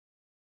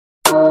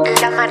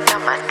La marca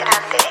más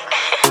grande.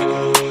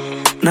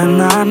 Na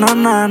na na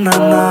na na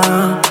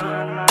na.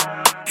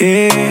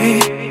 Yeah,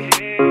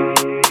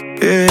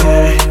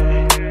 yeah.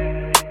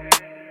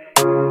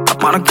 La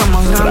marca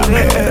más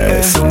grande.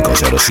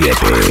 507.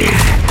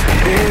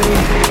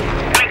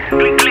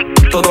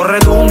 Todo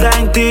redunda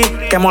en ti,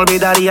 que me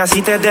olvidaría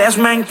si te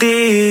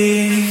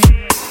desmentí.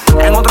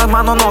 En otras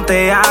manos no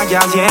te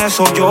hallas y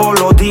eso yo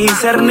lo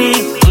discerní.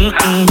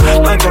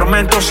 No hay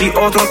tormento si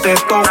otro te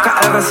toca.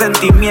 El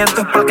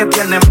resentimiento es para el que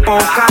tienen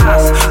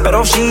pocas.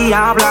 Pero si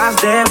hablas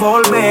de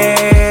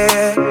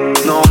volver,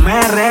 no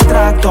me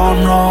retrato,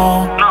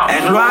 no,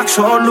 en lo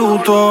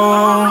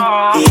absoluto.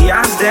 Y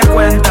haz de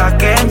cuenta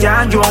que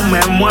ya yo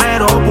me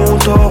muero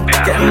puto,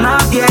 que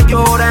nadie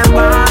llora en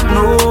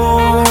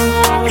vano,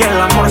 que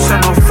el amor se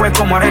nos fue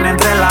como arena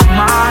entre las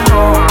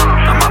manos.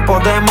 Nada más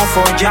podemos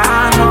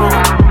follarnos.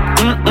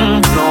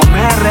 No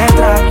me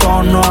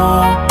retrato,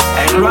 no,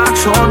 en lo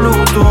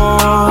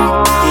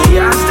absoluto. Y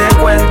haz de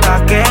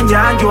cuenta que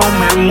ya yo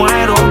me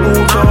muero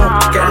puto,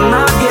 que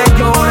nadie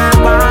llora en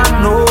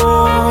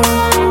vano,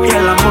 y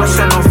el amor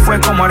se nos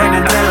fue como arena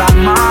entre las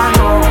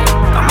manos.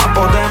 Nada más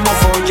podemos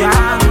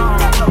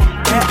follarnos.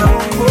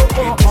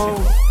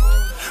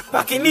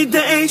 Back in the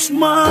days,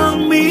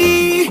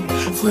 mami,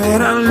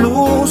 fueran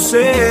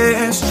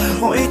luces.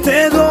 Hoy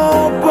te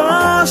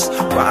dopas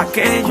pa'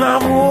 que yo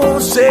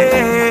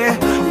abuse.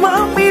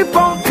 Mami,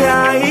 ponte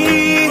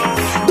ahí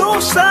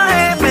 2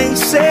 AM y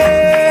C,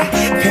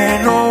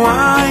 que no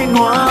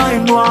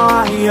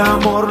hay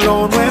amor.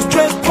 Lo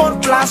nuestro es por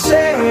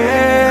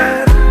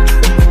placer.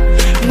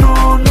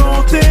 No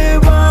te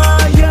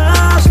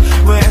vayas,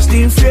 no es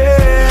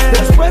infiel.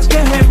 Después que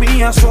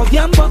gemías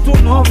odiando a tu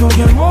novio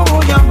y el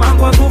bobo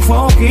llamando a tu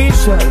fucking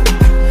self.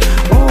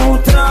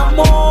 Otra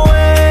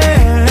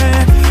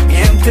mujer,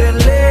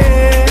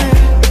 miéntele,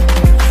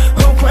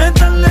 o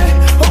cuéntale,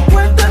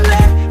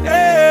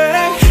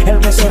 Él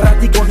me es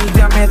errático ni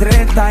te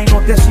amedrenta y no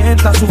te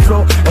sienta su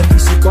flow. El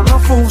físico no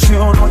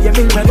funciona, oye,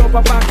 mil me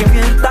dopa pa' que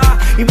mienta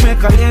y me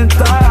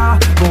calienta.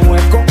 No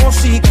es como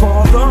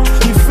psicólogo,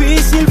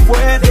 difícil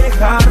fue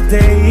dejarte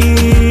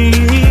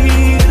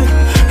ir.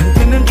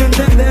 Tienen que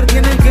entender,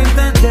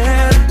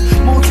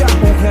 mucha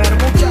mujer.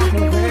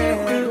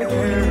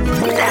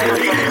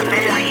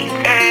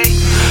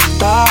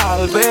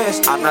 Tal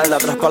vez anal de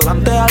atrás para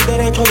adelante, al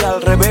derecho y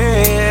al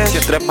revés. Si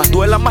entre más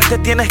duela, más te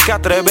tienes que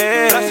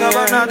atrever. La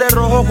sabana de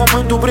rojo como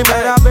en tu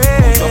primera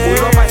vez.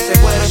 Seguro pa' ese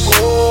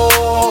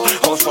cuerpo.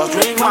 Also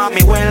drink,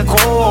 mami,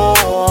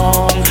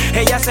 welcome.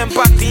 Ella se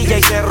empatilla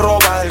y se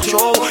roba el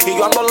show. Y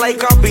yo ando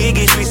like a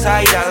Biggie,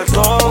 suicidal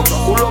talk.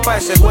 Culo pa'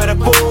 ese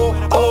cuerpo.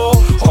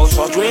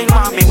 Also drink,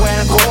 mami,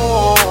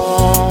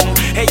 welcome.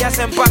 Ella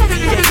se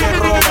empatilla y se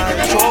roba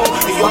el show.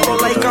 Y yo ando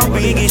like a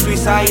Biggie,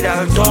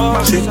 suicidal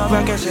talk. Sí.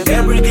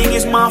 Everything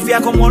is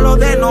mafia como lo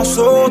de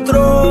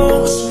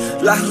nosotros.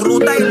 La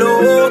ruta y lo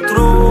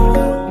otro.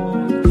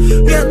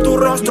 Y en tu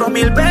rostro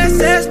 1000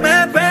 veces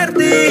me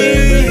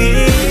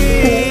perdí.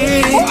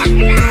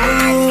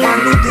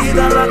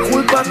 Aludida, la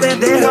culpa te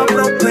deja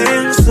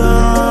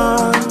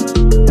propensa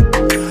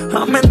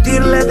a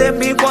mentirle de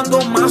mí cuando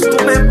más tú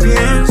me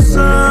piensas.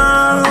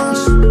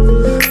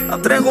 A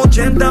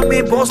 380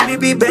 mi voz, mi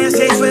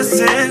vivencia y su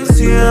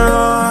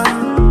esencia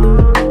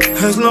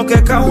es lo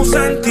que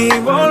causa en ti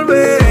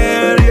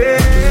volver, yeah.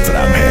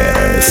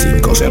 Framer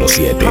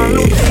 507.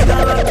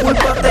 Aludida, la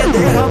culpa te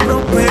deja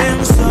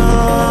propensa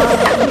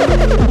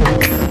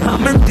a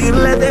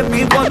mentirle de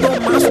mí cuando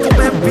más tú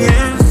me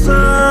piensas.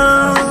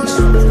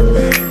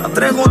 A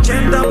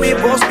 380 mi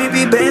voz, mi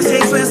vivencia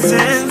y su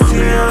esencia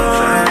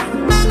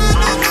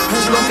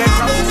es lo que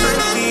causa en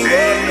ti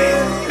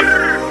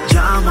volver.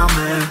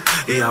 Llámame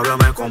y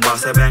háblame con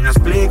base, ven,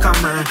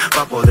 explícame,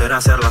 pa' poder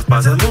hacer las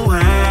paces,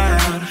 mujer.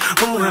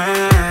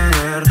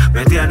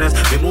 Me tienes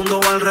mi mundo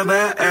al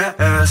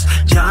revés.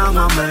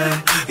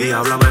 Llámame y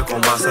háblame con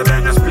base,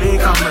 ven,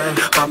 explícame,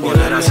 pa'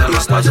 poder hacer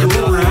las paces,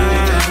 mujer.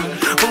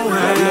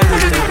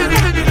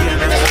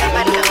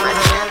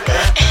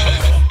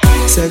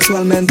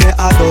 Sexualmente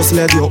a 2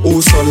 le dio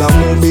uso. La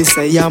movie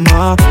se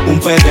llama Un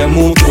Pegue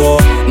Mutuo.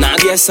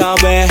 Nadie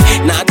sabe,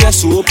 nadie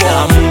supo.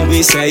 La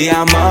movie se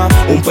llama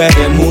Un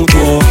Pegue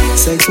Mutuo.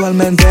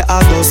 Sexualmente a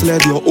 2 le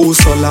dio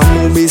uso. La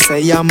movie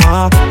se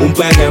llama Un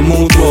Pegue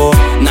Mutuo.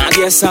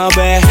 Nadie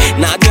sabe,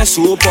 nadie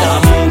supo.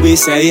 La movie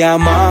se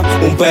llama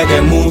Un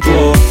Pegue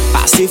Mutuo.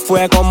 Así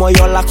fue como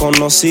yo la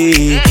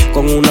conocí,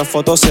 con una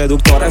foto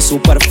seductora en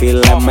su perfil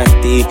le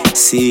metí.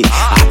 Sí,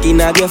 aquí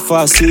nadie es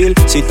fácil,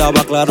 si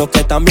estaba claro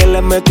que también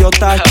le metió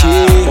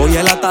tachi.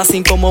 Oye la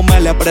tacín como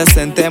me le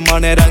presenté,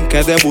 manera en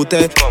que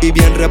debuté y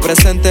bien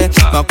representé.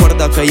 Me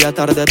acuerdo que ya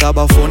tarde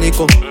estaba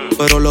fónico,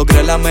 pero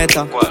logré la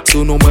meta,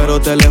 su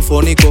número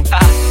telefónico.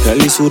 Qué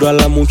lisura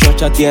la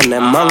muchacha tiene,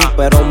 man,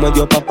 pero me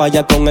dio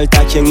papaya con el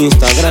tachi en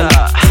Instagram.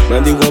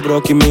 Me dijo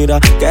Brocky, mira,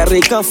 qué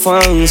rica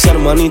fans,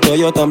 hermanito,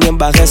 yo también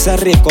bajé ese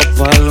rico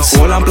fans.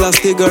 Hola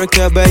Plastic Girl,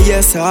 qué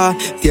belleza,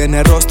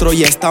 tiene rostro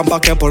y estampa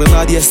que por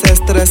nadie se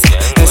estresa.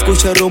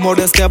 Escuché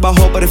rumores que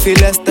bajo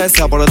perfil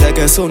estesa, por de sabe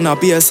que es una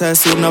pieza,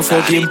 es una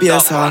fucking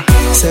pieza.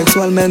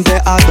 Sexualmente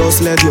a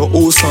dos le dio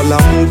uso. La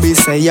movie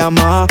se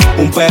llama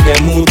Un Pegue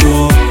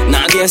Mutuo.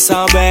 Nadie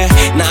sabe,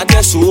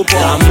 nadie supo.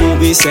 La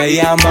movie se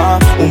llama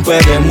Un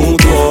Pegue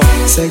Mutuo.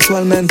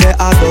 Sexualmente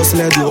a dos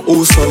le dio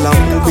uso. La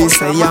movie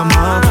se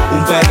llama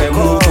Un Pegue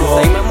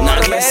Mutuo.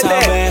 Nadie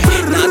sabe,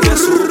 nadie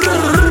supo.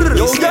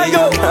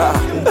 Yo.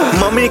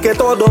 Mami, que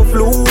todo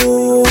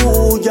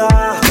fluya.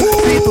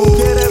 Si tú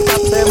quieres,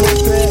 hacemos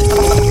que.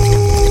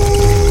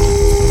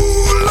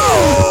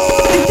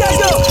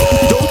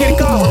 Joker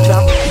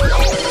Countdown.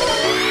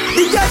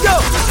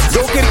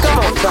 Joker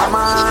Countdown.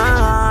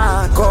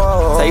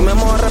 Maco. Seis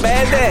Memo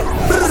Rebelde.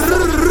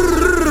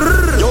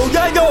 Yo.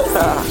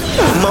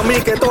 Mami,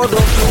 que todo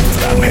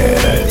Dame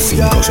 507. Si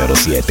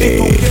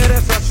tú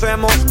quieres,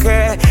 hacemos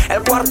que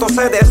el cuarto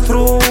se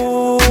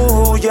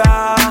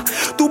destruya.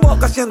 Tu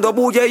boca haciendo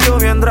bulla y yo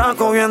bien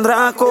draco. Que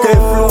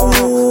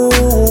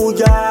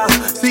fluya.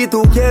 Si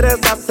tú quieres,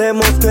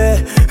 hacemos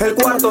que el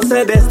cuarto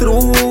se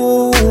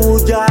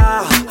destruya.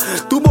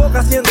 Tu boca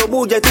haciendo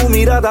bulla y tu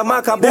mirada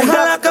macabra.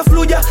 Déjala que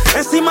fluya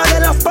encima de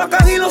las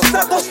placas y los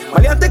sacos.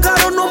 Maleante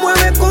caro no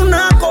mueve con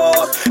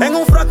nacos. En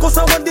un frasco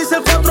sour dice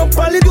el 4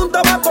 palis de un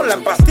tabaco. La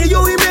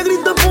empastillo y me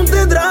grito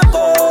ponte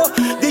draco.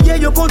 DJ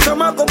yo con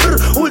chamaco,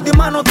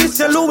 última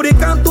noticia,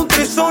 lubricante, un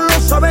trizón.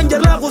 Los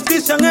Avengers, la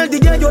justicia en el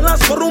DJ yo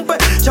las corrompe.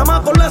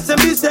 Chamaco las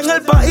envicia en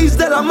el país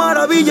de la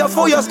maravilla.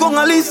 Follas con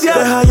Alicia.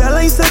 Deja ya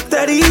la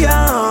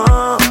insectería.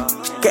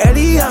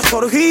 Querías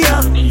orgía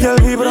y al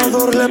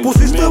vibrador le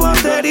pusiste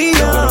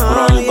batería.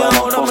 Y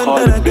ahora me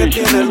enteré que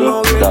tienes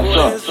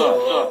novio.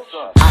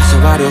 Hace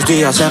varios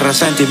días en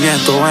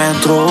resentimiento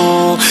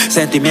entro.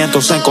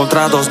 Sentimientos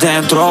encontrados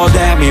dentro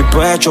de mi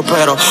pecho,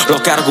 pero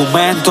lo que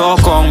argumento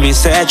con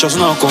mis hechos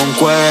no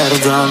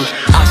concuerdan.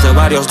 Hace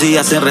varios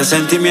días en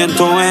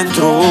resentimiento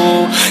entro.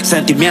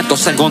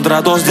 Sentimientos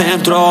encontrados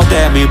dentro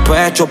de mi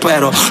pecho,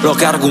 pero lo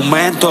que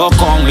argumento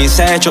con mis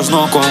hechos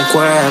no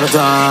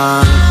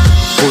concuerdan.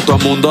 Puto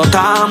mundo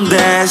tan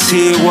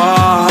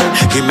desigual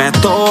y me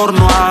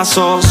torno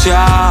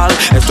asocial.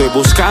 Estoy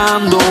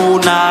buscando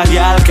una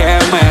guial que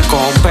me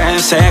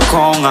compense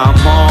con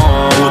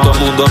amor. Puto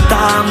mundo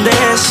tan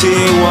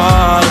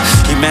desigual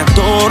y me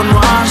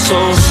torno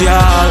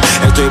asocial.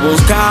 Estoy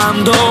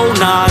buscando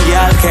una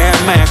guial que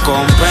me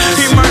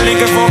compense. Y Marley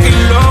que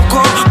fucking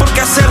loco, porque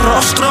ese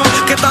rostro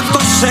que tanto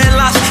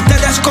celas te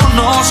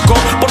desconozco.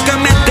 Porque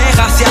me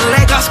dejas y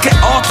alegas que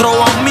otro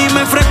a mí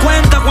me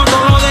frecuenta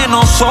cuando lo de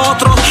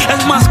nosotros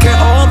es más que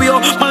obvio,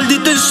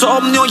 maldito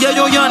insomnio. Ya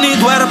yo ya ni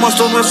duermo,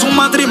 esto no es un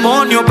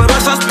matrimonio, pero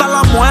es hasta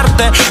la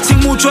muerte, sin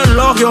mucho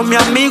elogio. Mi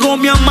amigo,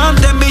 mi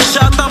amante, mi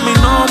chata, mi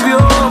novio.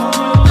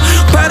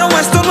 Pero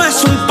esto no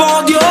es un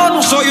podio,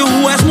 no soy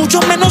un juez, mucho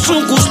menos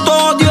un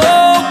custodio.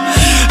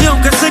 Y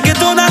aunque sé que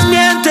todas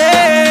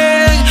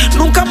mienten,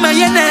 nunca me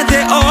llené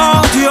de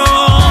odio.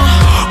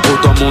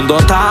 Puto mundo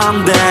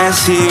tan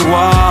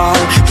desigual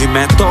y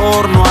me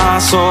torno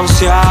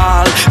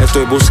asocial.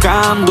 Estoy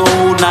buscando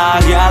una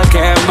guial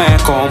que me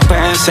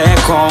compense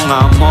con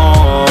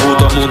amor.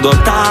 Puto mundo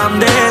tan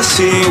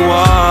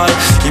desigual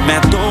y me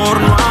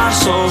torno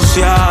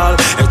asocial.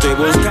 Estoy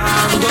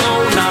buscando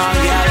una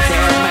guial que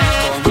me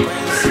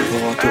compense.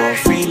 Otro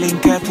feeling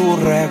que tu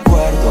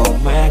recuerdo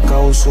me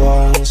causó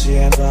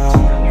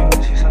ansiedad.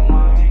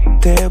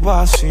 Te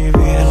vas y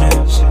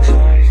vienes,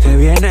 te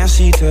vienes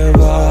y te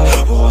vas.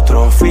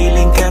 Otro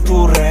feeling que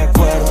tu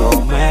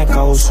recuerdo me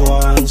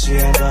causó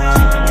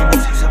ansiedad.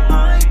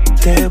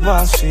 Te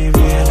vas y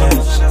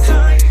vienes,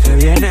 te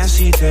vienes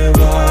y te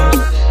vas.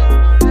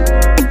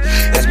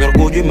 Es mi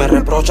orgullo y me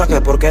reprocha que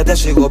por qué te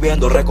sigo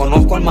viendo.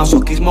 Reconozco el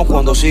masoquismo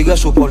cuando sigues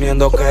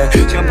suponiendo que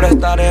siempre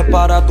estaré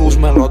para tus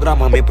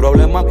melodramas. Mi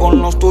problema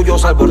con los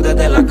tuyos al borde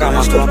de la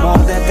cama. Tu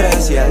amor de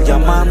tres y él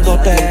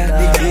llamándote y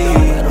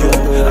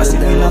yo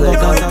asimilando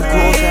tantas cosas.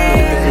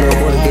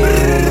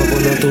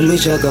 Tu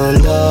micha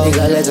canta,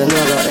 dígale que no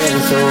haga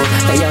eso.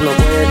 Ella no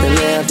puede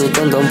tener a tu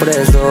tonto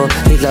preso.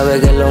 Y sabe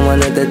que los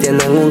manes te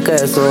tienen un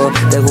queso.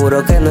 Te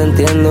juro que no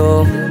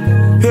entiendo.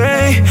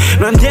 Hey,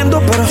 no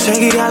entiendo, pero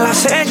seguiré al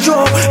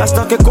acecho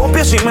hasta que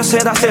copies y me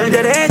cedas el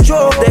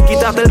derecho de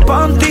quitarte el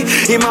panty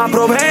y me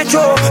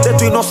aprovecho de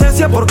tu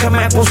inocencia porque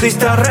me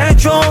pusiste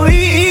arrecho.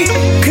 Y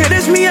que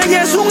eres mía y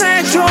es un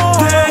hecho.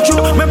 De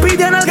hecho, me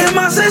piden alguien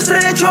más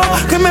estrecho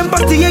que me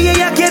empastille y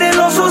ella quiere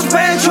lo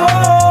sospecho.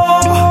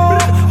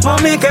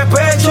 Mami, qué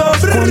pechos,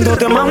 cuando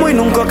te mamo y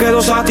nunca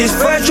quedo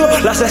satisfecho.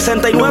 La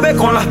 69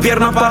 con las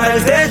piernas para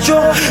el techo,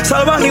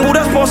 salvaje y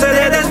puras poses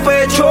de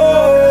despecho.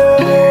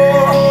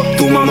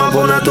 Tu mamá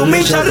pone a tu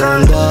micha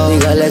grande.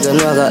 Dígale que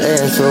no haga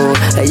eso.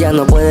 Ella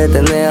no puede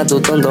tener a tu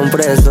tonto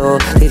preso.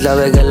 Y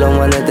sabe que los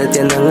manes te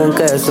tienen un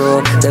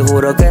queso. Te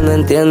juro que no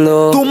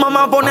entiendo. Tu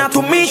mamá pone a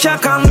tu micha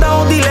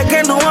candado. Dile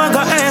que no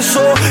haga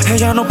eso.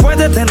 Ella no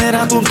puede tener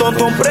a tu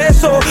tonto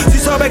preso. Si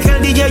sabe que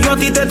el DJ yo a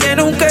ti te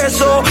tiene un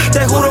queso.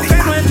 Te juro que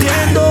no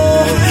entiendo.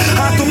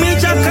 A tu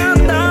micha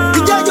candado.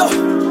 DJ yo.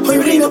 Hoy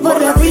brindo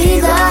por la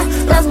vida,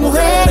 las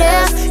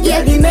mujeres y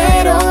el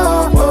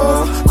dinero.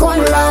 Con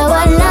la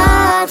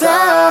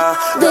balada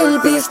del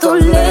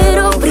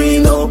pistolero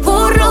brindo por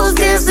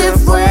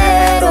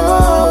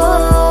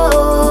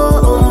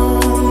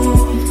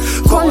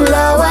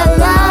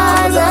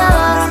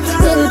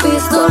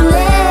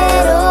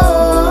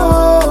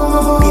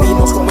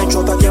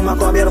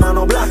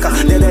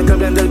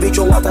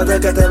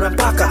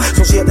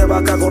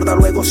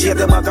luego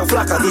 7 macas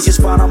flacas. This is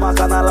Panama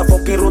Canal, la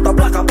fucking ruta,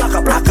 placa.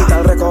 Aquí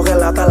tal recoge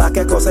la tala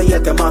que cosa y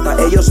el que mata.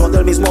 Ellos son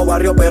del mismo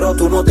barrio, pero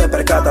tú no te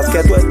percatas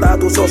que tu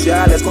estatus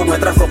social es con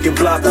nuestra fucking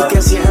plata. Y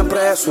que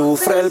siempre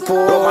sufre el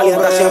pobre.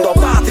 Valiente haciendo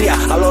patria.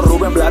 A los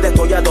Rubén Blades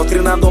estoy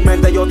adoctrinando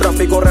mente. Yo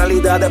trafico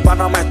realidad de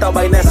Panamá, esta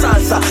vaina es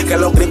salsa. Que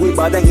los gringos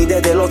invaden y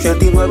desde el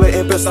 89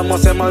 empezamos a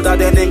hacer maldad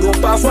de ningún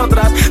paso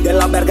atrás. De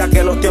la verga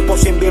que los tiempos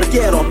se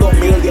invirtieron.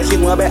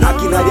 2019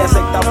 aquí nadie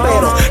acepta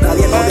pero.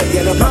 Nadie nos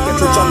detiene pa' que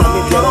chucha no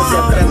mintieron. Se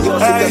prendió,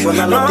 sí que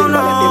suenan los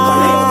timbales.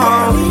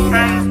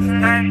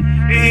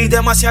 Y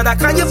demasiada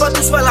calle pa'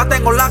 tu suela,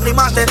 tengo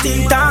lágrimas de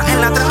tinta. En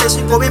la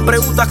 35 bien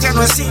preguntas que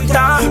no es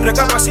cinta.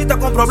 Recapacita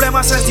con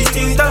problemas es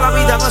distinta. La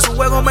vida no es un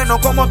juego menos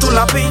como tú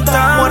la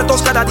pintas.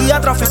 Muertos cada día,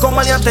 tráfico,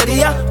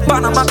 maleantería.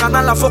 Panamá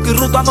Canal, la fucking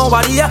ruta no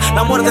varía.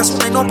 La muerte es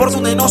una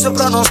inoportuna y no se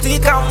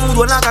pronostica. Un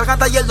nudo en la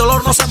garganta y el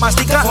dolor no se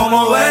mastica.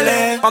 Como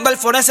duele, cuando el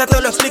forense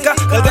te lo explica.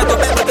 El gueto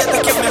te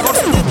repite quien mejor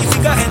se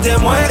identifica. Gente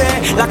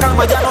muere, la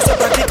calma ya no se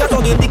practica.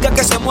 Todo indica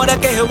que se muere,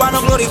 que Jehová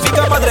no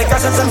glorifica. Madre que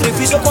hacen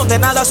sacrificio,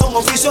 condenadas a un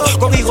oficio.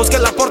 Con hijos que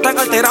la portan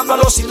alterando a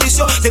los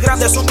inicios. De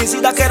grandes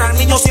homicidas que eran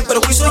niños sin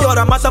perjuicio. Y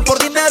ahora matan por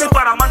dinero y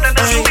para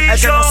mantener su vicio. El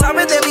que no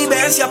sabe de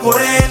vivencia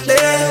por ende,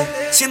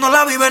 si no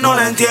la vive no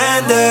la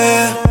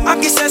entiende.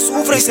 Aquí se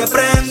sufre y se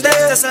prende.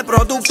 Este es el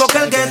producto que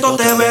el gueto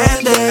te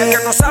vende. El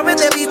que no sabe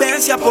de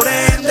vivencia por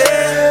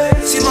ende,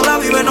 si no la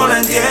vive no la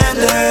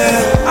entiende.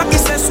 Aquí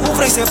se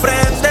sufre y se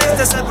prende.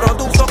 Este es el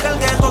producto que el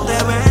gueto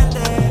te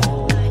vende.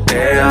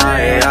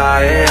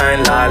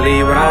 En la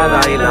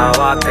librada y la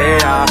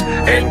batea.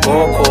 En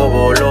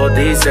Cocobolo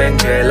dicen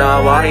que la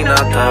vaina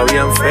está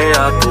bien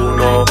fea. Tú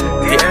no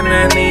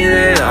tienes ni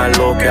idea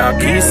lo que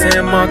aquí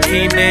se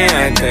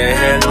maquinea. Este es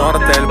el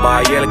norte, el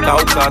valle, el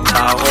Cauca.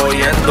 Está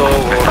oyendo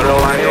gorro,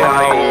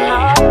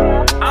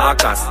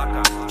 acas,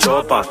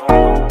 chopas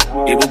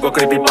y busco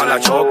creepy pa' la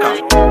choca.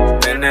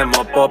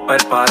 Tenemos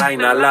popper para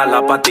inhalar,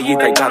 la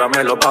pastillita y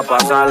caramelo pa'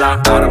 pasarla.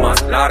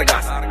 Armas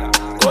largas,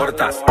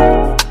 cortas,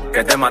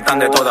 que te matan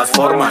de todas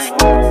formas.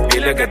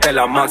 Dile que te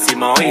la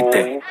máxima,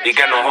 oíste, y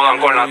que no jodan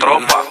con la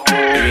tropa.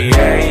 Y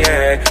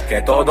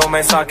que todo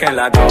me saquen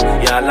la dos.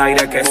 Y al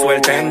aire que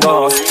suelten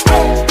dos.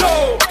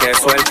 Que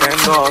suelten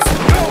dos.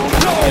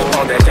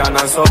 Donde ya no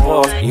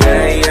sos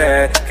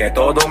que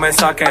todo me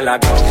saquen la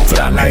dos. Y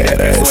al aire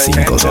que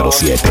suelten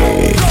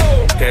 507.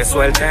 Que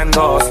suelten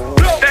dos.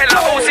 De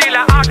la UCI,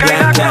 la AK y la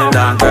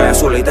entiendan que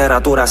su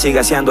literatura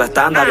sigue siendo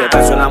estándar. Y el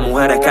peso en las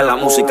mujeres que la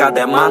música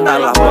demanda.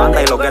 Las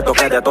bandas y los guetos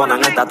que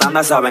detonan esta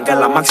tanda saben que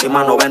la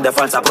máxima no vende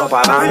falsa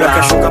propaganda. Los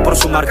que chocan por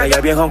su marca y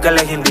el viejo que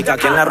les indica.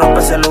 Quien la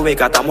rompe se lo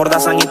ubica, te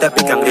amordazan y te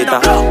pican, grita.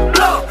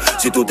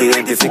 Si tú te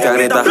identificas,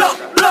 grita.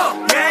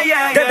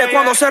 Desde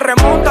cuando se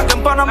remonta, que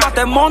en Panamá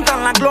te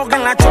montan la Glock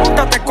en la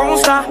chonta, te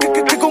consta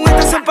que con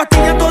esta se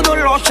empastillan todos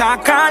los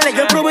chacales. Y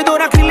el proveedor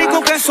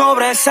acrílico que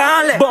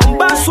sobresale.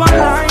 Bombazo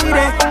al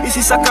aire, y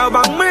si se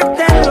acaban,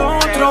 mete el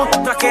otro.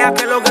 Traquea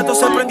que los gatos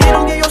se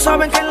prendieron y ellos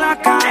saben que en la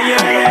calle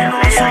de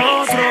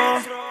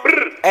nosotros.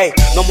 Ey,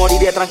 no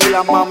moriré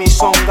tranquila, mami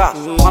zonga.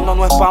 Cuando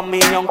no es pa' mí,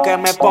 ni aunque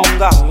me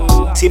ponga.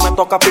 Si me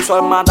toca piso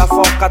armada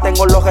foca,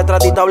 tengo los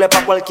extraditables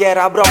pa'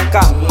 cualquiera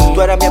bronca.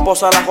 Tú eres mi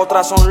esposa, las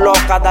otras son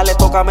locas. Dale,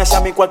 tócame si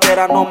a mí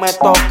cualquiera no me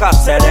toca.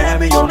 Seré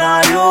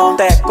millonario,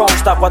 te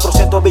consta.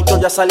 400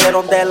 bichos ya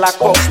salieron de la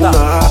costa.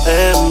 Una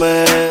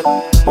M,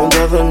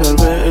 montado en el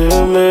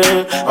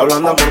BM,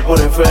 hablando amor por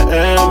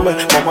FM.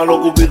 Mamá lo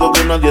cupido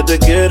que nadie te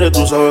quiere,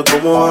 tú sabes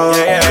cómo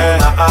es.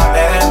 Una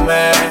AM,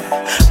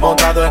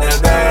 montado en el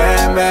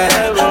BM,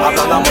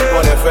 hablando amor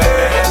por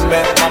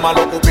FM. Mamá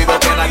lo cupido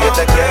que nadie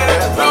te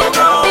quiere.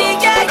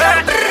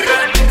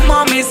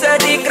 Mami se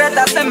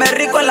discreta, se me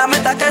rico en la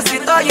meta que si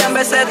estoy en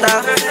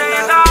beseta.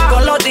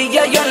 Con los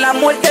DJ yo en la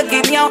muerte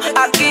guiñao.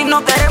 Aquí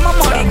no queremos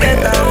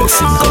moriqueta.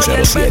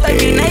 507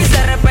 y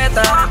se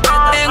respeta.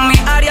 En mi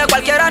área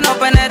cualquiera no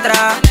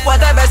penetra. Pues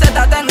de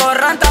beseta tengo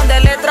rantan de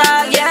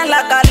letra. Y en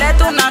la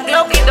caleta una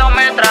Glock y 2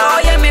 metros.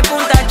 Hoy en mi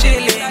punta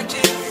chili.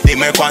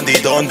 Dime cuándo y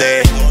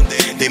dónde.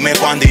 Dime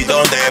cuándo y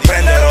dónde.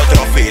 Prender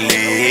otro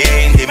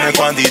feeling. Dime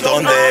cuándo y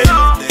dónde.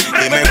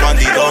 Dime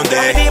cuándo y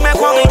dónde. Dime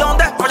cuándo y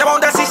dónde. Oye,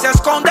 ¿dónde si se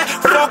esconde?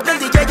 Fuck del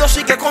DJ, yo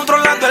sigue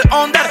controlando el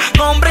under.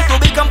 Nombre, te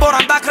ubican por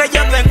andar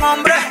creyendo en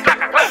hombre.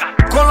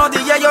 Con los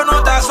DJ yo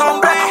no te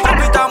asombre.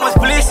 Papi, estamos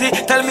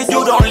explicit. Tell me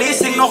you don't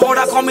listen. No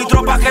jodas con mi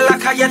tropa que la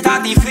calle está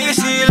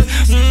difícil.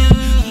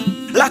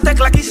 Las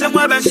teclas aquí se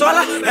mueven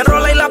solas. El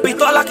rola y la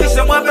pistola aquí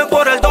se mueven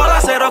por el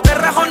dólar. Cero que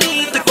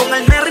rejonito y con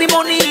el Merry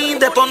Money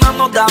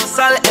detonando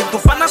danzal en tu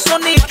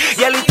Panasonic.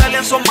 Y el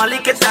Italian Somali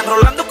que está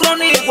enrolando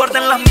chronic.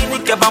 Guarden las mini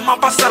que vamos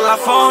a pasar la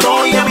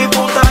foto. Y en mi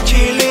punta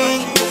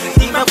chilling.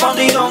 Dime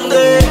cuándo y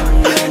dónde.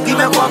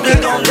 Dime cuándo y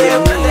dónde.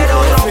 Prender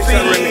otro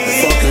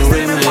feeling.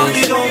 Dime cuándo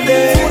y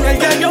dónde.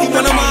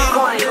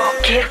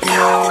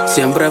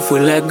 Siempre fui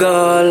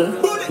legal,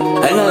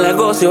 en el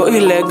negocio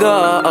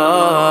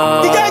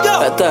ilegal.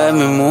 Este es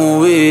mi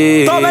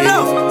movie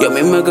y a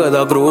mí me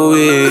queda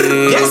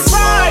groovy.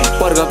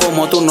 Porque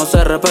como tú no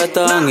se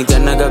respetan y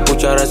tienes que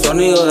escuchar el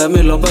sonido de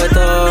mi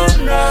lopeta.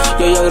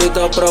 Y ella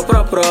grita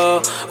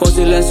pro. Con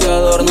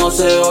silenciador no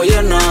se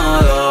oye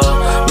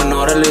nada.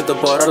 Menores listos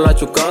para la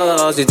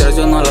chucada. Si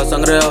traiciona la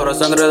sangre, ahora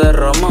sangre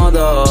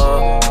derramada.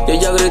 Y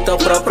ella grita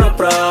pro.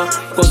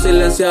 Con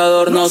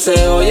silenciador no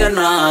se oye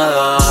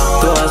nada.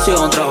 Tu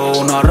acción trajo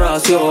una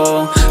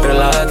ración.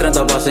 Regla de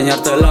 30 para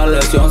enseñarte la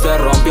lección. Se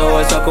rompió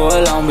el saco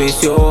de la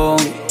ambición.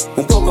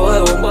 Un poco de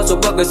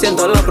bombazo pa' que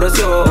sientas la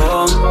presión.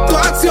 Tu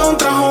acción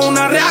trajo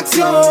una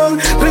reacción.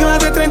 Regla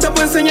de 30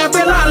 para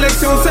enseñarte la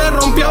lección. Se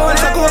rompió el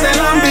saco de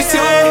la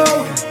ambición.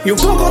 Y un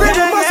poco de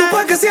bombazo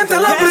pa' que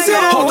sientas la presión.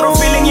 Otro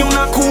feeling y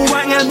una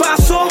cuba en el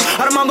vaso.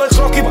 Armando el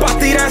croquis pa'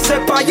 tirar ese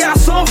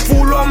payaso.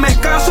 Fulo me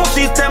caso,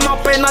 sistema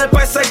penal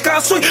pa' ese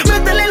caso. Y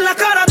métele en la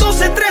cara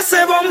 12,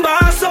 13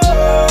 bombazos.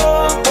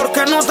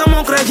 Porque no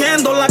estamos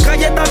creyendo, la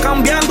calle está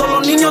cambiando,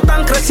 los niños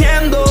están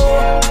creciendo.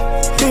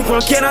 Y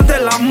cualquiera te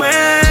la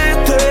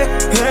mete,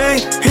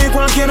 hey, y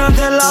cualquiera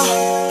te la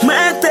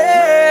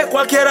mete.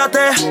 Cualquiera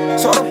te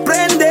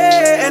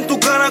sorprende en tu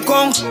cara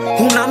con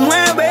una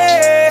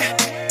 9.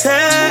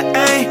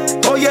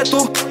 Oye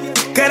tú,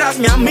 que eras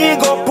mi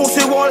amigo,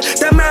 Pussy Wall,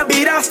 te me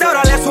viraste.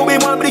 Ahora le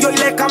subimos el brillo y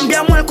le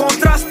cambiamos el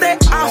contraste.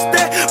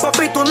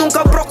 Papi, tú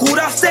nunca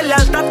procuraste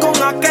lealtad con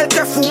aquel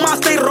que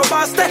fumaste y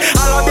robaste.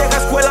 A la vieja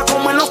escuela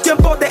como en los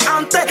tiempos de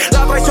antes.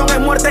 La traición es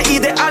muerte,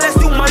 ideales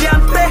de un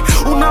maleante.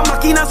 Una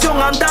maquinación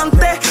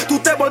andante. Tú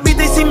te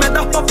volviste y si me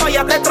das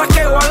papaya te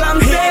traqueo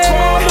adelante.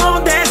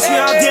 Como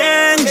decía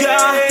bien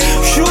ya,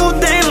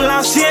 shoot en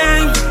la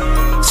 100.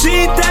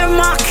 Si te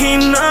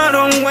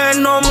maquinaron,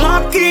 bueno,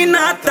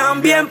 máquina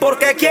también.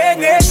 Porque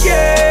quién es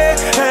quién.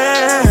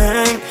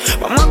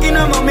 Pa'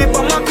 máquina mami,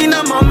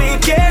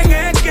 quién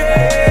es quién.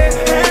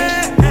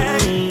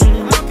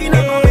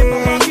 Máquina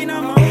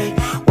mami.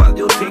 What do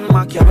you think,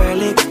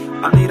 Machiavelli?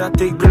 I need a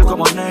thick girl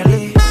como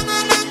Nelly.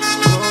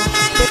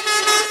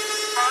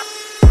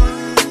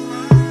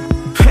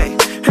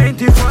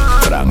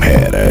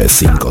 Ranger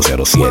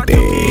 507.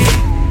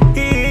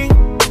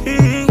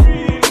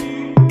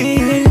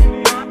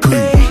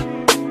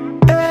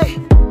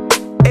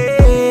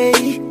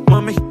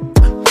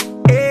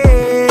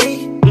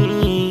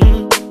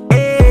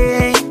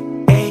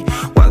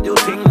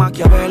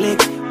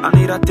 I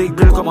need a thick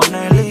girl como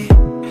Nelly.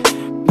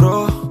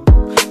 Bro,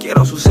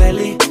 quiero su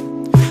celi.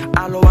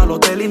 A lo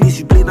Balotelli,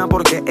 disciplina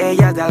porque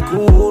ella es de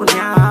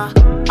Alcurnia.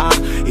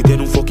 Y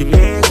tiene un fucking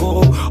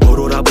ego.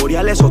 Aurora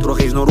boreales, otro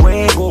gays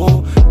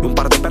noruego. Y un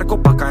par de percos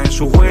pa' caer en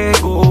su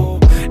juego.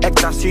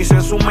 Éxtasis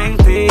en su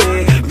mente.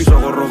 Mis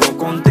ojos rojos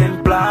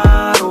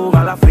contemplaron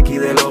a la friki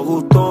de los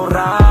gustos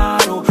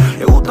raros.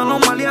 Le gustan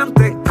los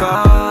maleantes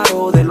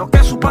caros, de lo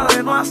que su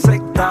padre no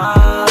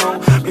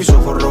aceptaron. Mis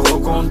ojos rojos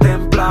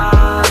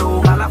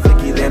contemplaron a la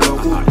friki de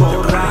los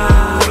gustos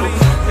raros.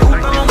 Le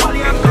gustan los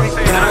maleantes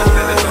caros.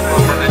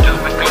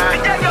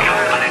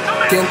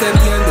 ¿Quién te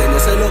entiende? No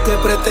sé lo que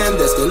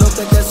pretendes, que lo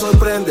que te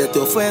sorprende te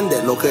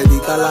ofende, lo que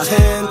diga la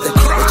gente.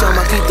 El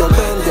chamaquito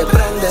vende,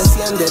 prende,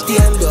 enciende,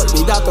 tiende,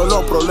 olvida todos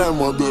los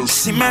problemas de él.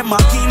 Si me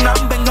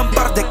maquinan, vengan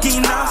par de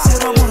esquinas.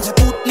 Cero amor de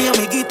put, ni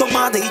amiguito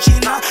más de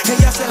China.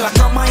 Ella hace la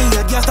cama y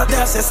ella hasta te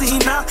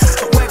asesina.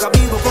 No juega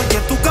vivo con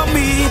quien tú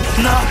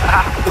caminas.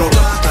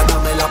 Drogata,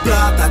 dame la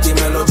plata,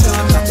 dímelo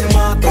chata, te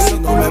mato. Si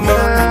no me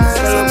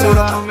matas,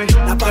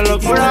 la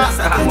paliquita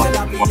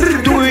la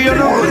Tú y yo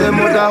no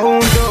podemos estar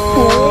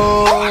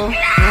juntos.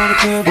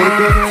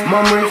 Porque,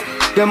 mami,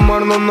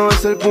 quemarnos no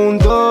es el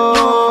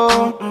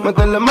punto.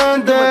 Métele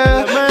mente,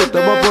 yo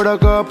estaba por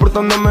acá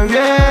portándome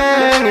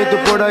bien y tú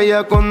por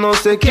allá con no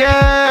sé quién.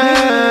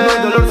 No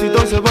hay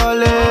dolorcito, se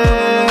vale.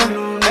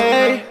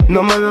 Ey,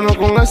 no me vengo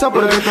con esa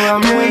porque toda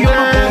mí y yo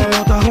no podemos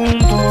estar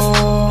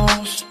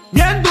juntos.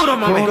 Bien duro,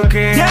 mami,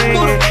 porque bien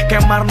duro.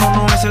 Quemarnos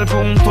no es el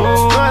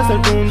punto. No es el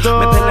punto.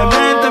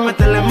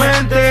 Métele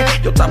mente.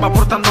 Yo estaba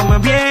portándome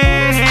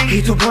bien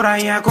y tú por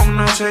allá con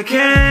no sé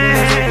quién.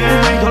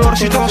 No hay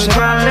dolorcito, se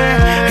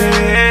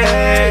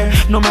vale.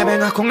 No me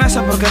vengas con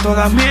esa porque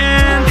todas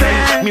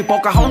mienten. Mi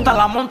poca junta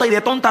la monta y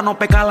de tonta no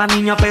peca la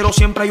niña, pero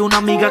siempre hay una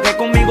amiga que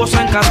conmigo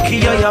se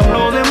encasquilla y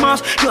hablo de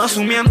más. Yo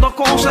asumiendo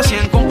cosas y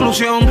en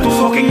conclusión tú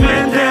fucking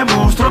mente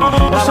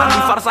monstruosa.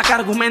 Ni farsa que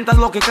argumentas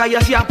lo que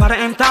callas y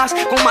aparentas.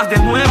 Con más de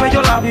 9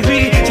 yo la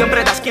viví.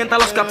 Siempre das quienta,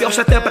 los capios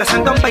se te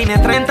presentan peine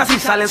 30 si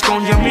sales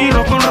con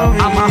Yamiro con Robbie.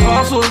 I'm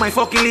a hustle, my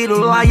fucking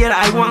little liar,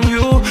 I want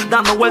you.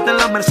 Dando vuelta en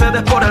la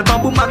Mercedes por el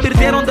bambú. Me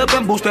advirtieron de tu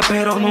embuste,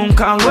 pero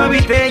nunca lo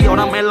evité. Y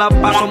ahora me la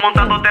paso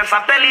montándote en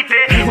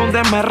satélite.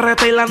 Donde me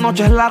reta y la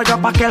noche es larga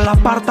pa' que la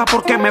parta.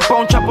 Porque me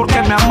poncha, porque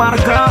me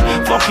amarga.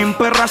 Fucking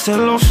perra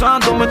celosa,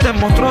 mete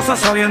monstruosa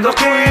sabiendo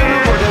que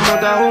podemos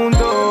estar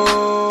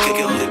juntos.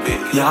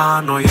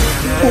 ya no hieres.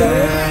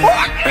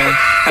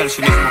 El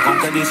cinismo con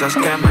que dices que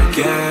me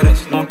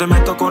quieres. No te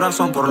meto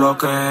corazón por lo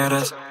que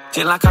eres.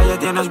 Si en la calle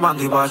tienes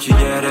banda y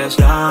bachilleres,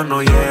 ya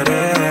no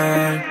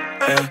hieres.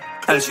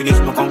 El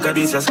cinismo con que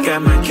dices que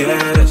me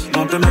quieres.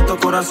 No te meto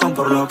corazón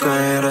por lo que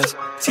eres.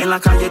 Si en la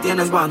calle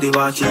tienes banda y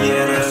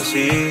bachilleres,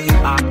 sí.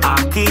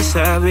 Aquí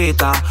se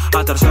evita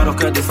a terceros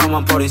que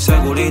difaman por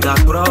inseguridad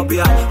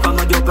propia.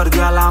 Cuando yo perdí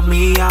a la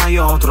mía y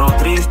otro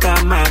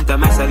tristemente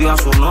me cedió a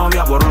su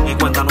novia. Borró mi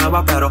cuenta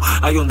nueva, pero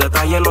hay un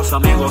detalle: los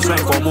amigos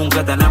en común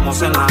que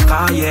tenemos en la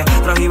calle,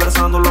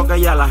 transversando lo que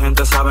ya la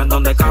gente sabe. En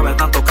donde cabe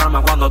tanto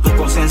karma cuando tu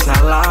conciencia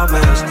la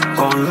ves.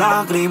 Con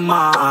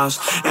lágrimas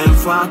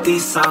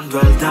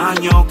enfatizando el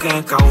daño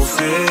que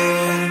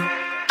causé,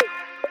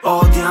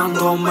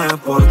 odiándome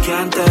por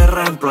quien te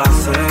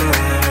reemplacé,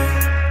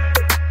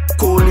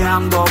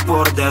 culeando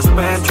por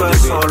despecho,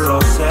 eso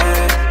lo sé.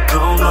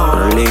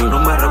 No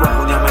me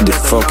rebajo ni a meterte. The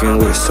fucking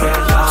wizard.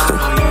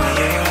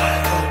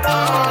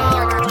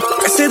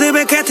 ¿Qué se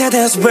debe que te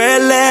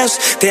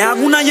desveles? Te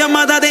hago una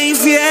llamada de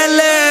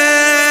infieles.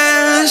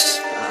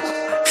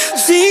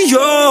 Si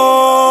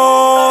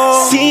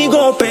yo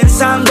sigo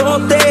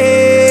pensándote,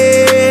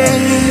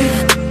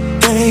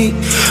 hey,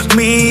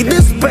 mi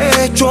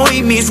despecho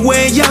y mis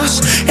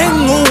huellas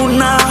en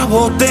una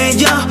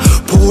botella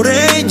por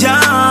ella.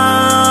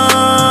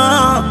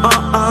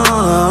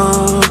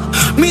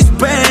 Mis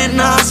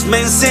penas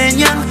me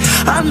enseñan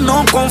a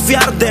no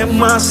confiar de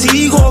más.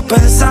 Sigo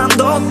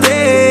pensándote,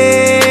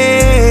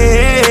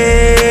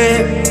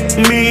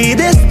 mi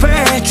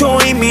despecho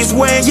y mis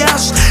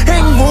huellas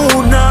en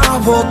una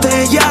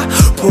botella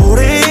por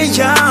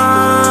ella.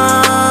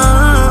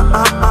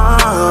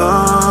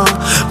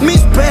 Mis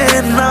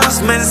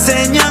penas me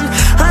enseñan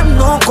a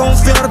no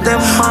confiar de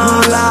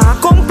más. La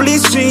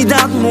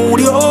complicidad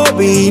murió,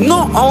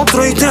 vino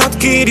otro y te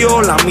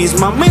adquirió. La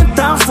misma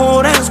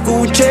metáfora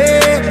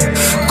escuché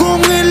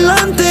con el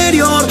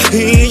anterior,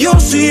 y yo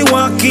sigo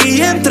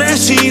aquí entre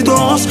sí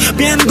dos,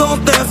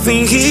 viéndote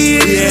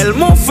fingir y él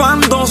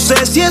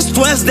mofándose si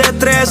esto es de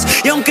tres.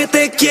 Y aunque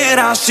te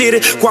quieras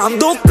ir,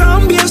 cuando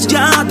cambies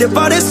ya de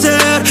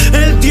parecer,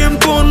 el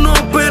tiempo no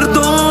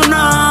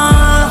perdona.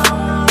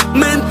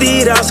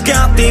 Mentiras que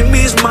a ti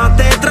misma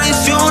te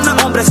traicionan.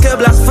 Hombres que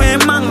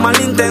blasfeman,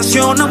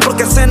 malintencionan,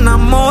 porque se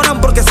enamoran,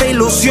 porque se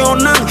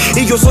ilusionan.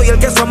 Y yo soy el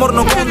que su amor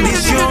no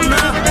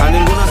condiciona a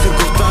ninguna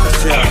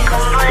circunstancia.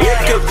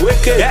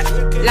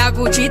 La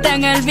cuchita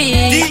en el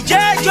beat, DJ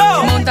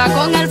Joe monta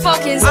con el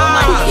fucking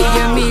Zoma. Y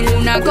yo en mil,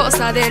 una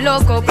cosa de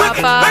loco,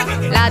 papá.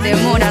 La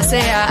demora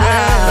sea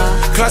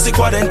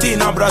Clásico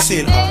Argentina,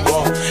 Brasil.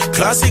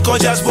 Clásico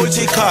Jazz Bull,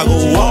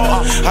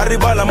 Chicago.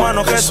 Arriba la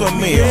mano que eso es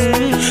mío.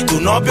 Tu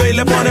novio y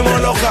le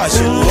ponemos los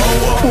cachos.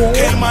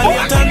 Que el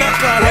maleante anda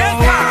caro.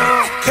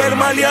 Que el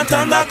maleante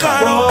anda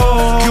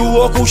caro. Que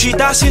hubo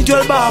cuchita,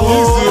 sintió el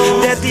bajo.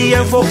 De ti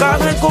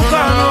enfocado en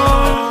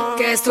cocano.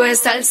 que esto es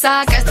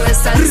salsa, que esto es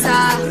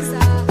salsa.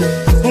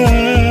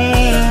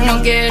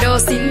 No quiero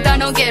cinta,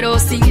 no quiero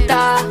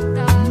cinta.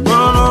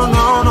 No, no,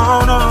 no,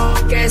 no, no.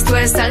 Que esto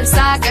es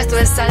salsa, que esto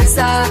es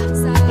salsa.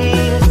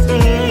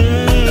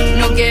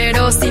 No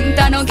quiero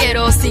cinta, no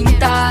quiero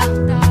cinta.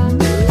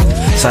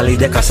 Salí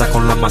de casa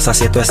con la masa,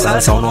 si esto es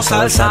salsa o no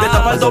salsa. De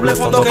tapa el doble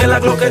fondo que la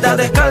cloqueta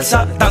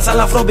descalza. Danza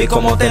la afrobeat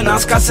como te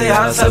nazca, se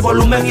alza el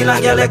volumen y la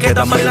guía le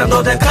quedan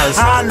bailando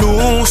descalza.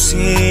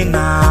 Alucinando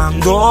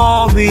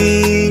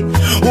vi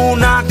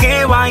una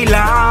que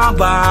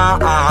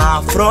bailaba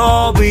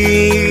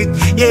afrobeat.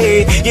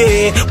 Yeah,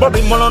 yeah.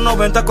 Volvimos los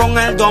 90 con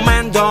el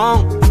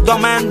domendón.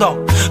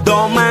 Domendo,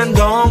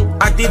 domendón.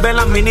 Activé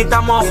la mini,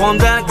 estamos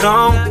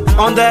underground.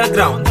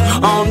 Underground,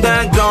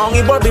 underground.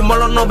 Y volvimos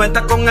los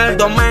 90 con el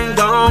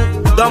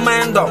domendón.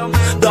 Domendo,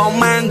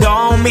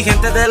 domendón. Mi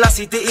gente de la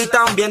city y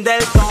también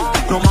del ton.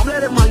 No me hable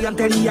de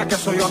maleantería, que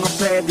soy yo, no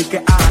sé. Di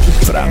que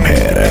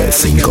Framer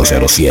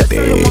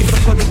 507.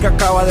 Que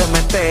acaba de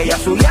meter y a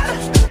su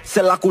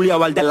se la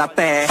culiaba el de la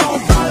T.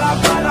 Bala,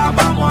 bala,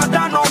 vamos a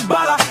darnos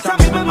bala. Si a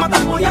mí me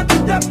matan hoy, a ti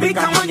te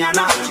pica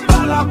mañana.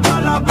 Bala,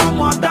 bala,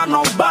 vamos a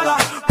darnos bala.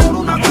 Por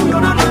una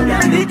cuyona no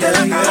entendí que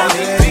de cara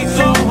de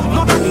piso.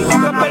 No te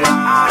equivoques,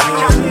 pelada.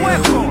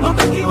 No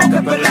te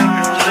equivoques,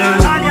 pelada.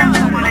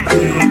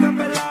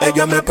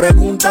 Ella me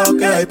pregunta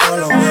qué hay para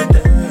la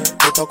mente.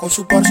 Yo estoy con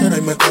su parcera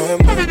y me coge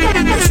en mente.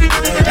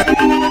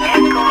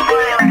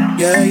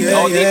 Yeah,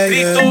 yeah, yeah,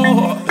 yeah.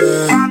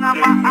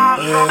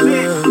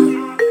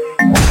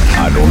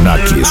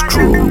 Anunnakis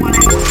Crew.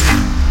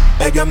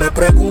 Ella me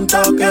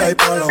pregunta qué hay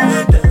para la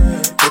mente.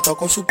 Yo estoy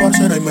con su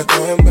parcera y me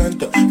coge en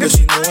mente. Que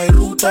si no hay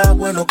ruta,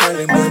 bueno que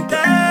la invente.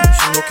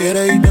 Si no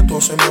quiere ir,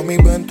 entonces mami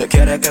vente.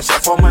 Quiere que se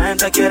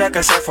fomente, quiere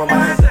que se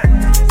fomente.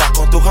 Estás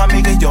con tus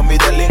amigas y yo mis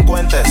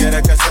delincuentes.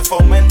 Quiere que se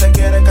fomente,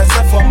 quiere que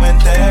se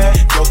fomente.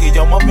 Yo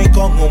guillo mami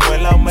con humo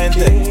en la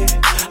mente.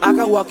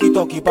 Acá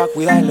walkie-talkie pa'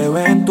 cuidar el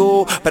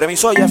evento.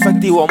 Permiso y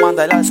efectivo,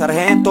 mándale al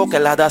sargento. Que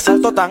las de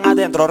asalto están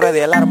adentro, ready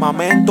el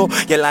armamento.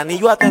 Y el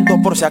anillo atento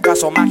por si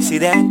acaso me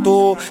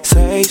accidento.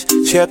 6,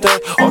 7,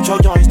 8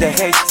 joints de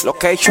haze.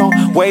 Location,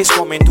 ways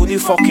coming to the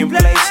fucking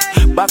place.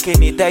 Back in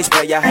the days,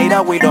 bella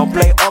hater, we don't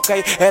play. Ok,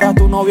 era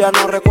tu novia,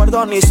 no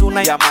recuerdo ni su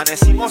name. Y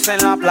amanecimos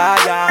en la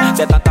playa.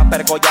 De tanta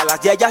perco ya las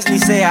yeyas ni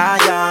se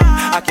hallan.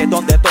 Aquí es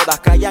donde todas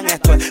callan.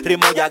 Esto es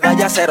ritmo y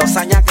agalla, cero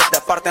saña que te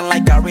parten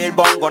like a real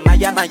bongo.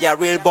 Naya, naya,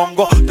 real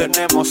bongo.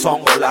 Tenemos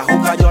hongo, la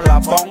juca yo la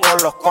pongo.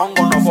 Los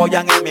congos no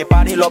follan en mi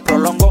party, lo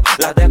prolongo.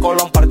 Las de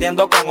Colón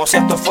partiendo como si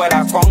esto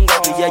fuera Congo.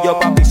 DJ yo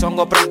papi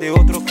songo, prendí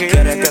otro kit.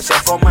 Quiere que se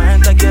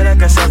fomente, quiere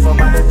que se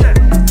fomente.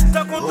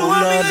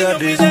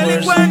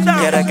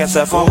 Quiere que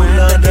se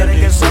fomente,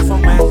 quiere que se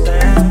fomente.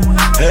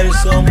 El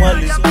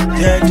Somali,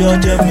 yo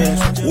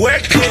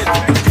Wicked,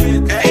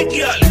 hey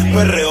girl,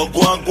 perreo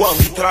guan guan,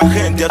 trae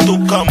gente a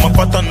tu cama,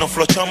 patas no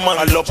flochan man,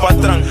 a los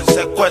patrán,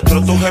 secuestro,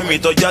 tus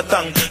gemidos ya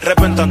están,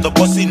 reventando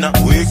bocina.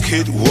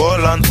 Wicked,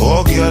 Walland,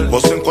 oh girl,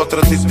 vos en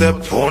cuatro a ti te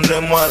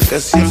pone mal,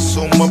 que si el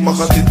suma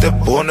baja a ti te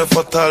pone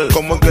fatal,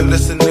 como que el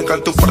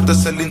Senegal, tu parte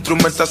es el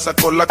instrumental,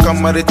 saco la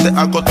cámara y te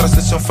hago otra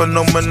sesión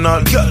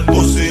fenomenal. Girl,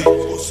 pussy,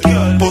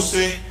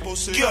 pussy.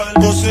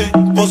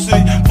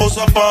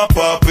 Posa pa'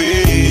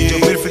 papi. Yo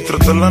me filtro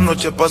toda la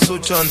noche pa' su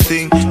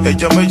chantín.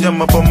 Ella me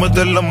llama pa'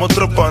 meterle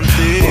otro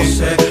panty.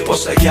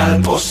 Pose,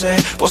 gyal, pose,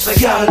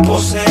 gyal,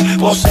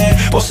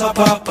 posa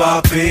pa'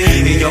 papi.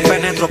 Y yo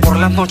penetro por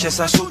las noches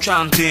a su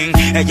chantín.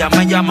 Ella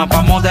me llama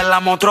pa'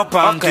 modelarme otro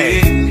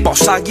panty.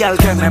 Posa gyal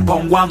que me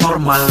pongo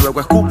anormal.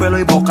 Luego escúpelo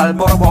y vocal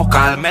por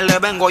vocal. Me le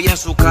vengo y en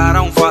su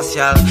cara un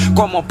facial.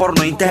 Como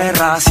porno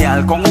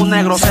interracial. Con un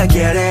negro se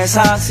quiere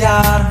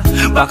saciar.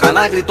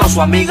 Bacana gritó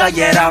su amiga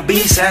y era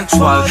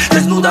bisexual.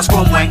 Desnudas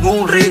como en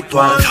un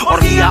ritual.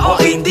 Orgía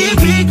o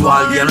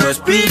individual. Y en lo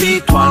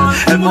espiritual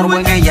el morbo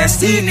en ella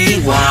es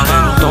inigual.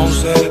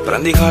 Entonces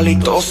prendí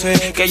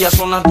jalitose, que ya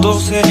son las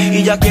 12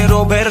 y ya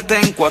quiero verte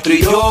en 4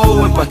 y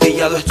yo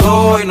empastillado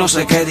estoy. No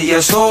sé qué día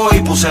es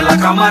hoy. Puse la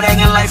cámara en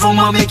el iPhone,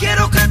 mami,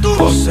 quiero que tú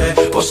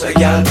pose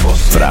gyal,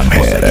 pose.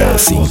 Framer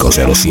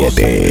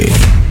 507.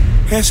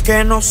 Es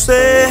que no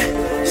sé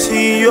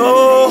si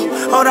yo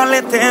ahora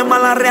le temo a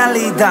la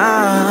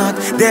realidad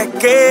de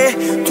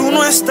que tú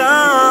no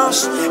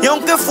estás. Y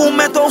aunque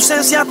fume tu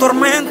ausencia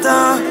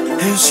tormenta,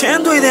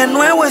 enciendo y de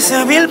nuevo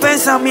ese vil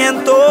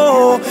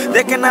pensamiento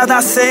de que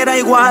nada será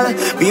igual,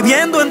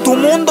 viviendo en tu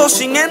mundo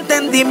sin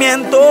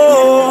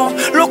entendimiento.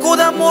 Loco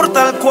de amor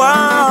tal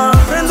cual.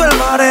 Prendo el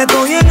bar,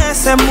 estoy en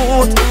ese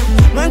mood.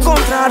 No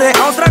encontraré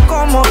a otra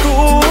como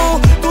tú.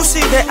 Tus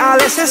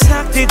ideales,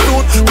 esa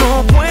actitud.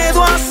 No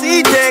puedo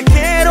así, te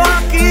quiero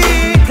aquí.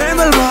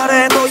 Prendo el bar,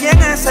 estoy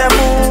en ese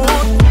mood.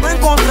 No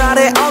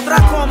encontraré a otra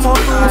como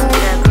tú.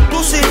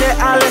 Tus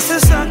ideales,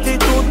 esa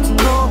actitud.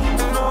 No.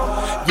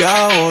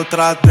 Ya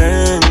otra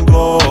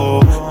tengo,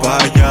 pa'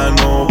 allá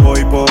no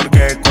voy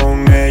porque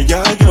con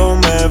ella yo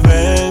me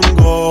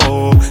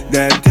vengo.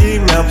 De ti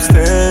me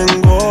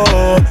abstengo.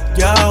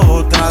 Ya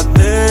otra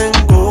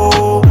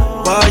tengo,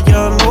 pa'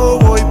 allá no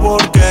voy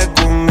porque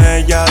con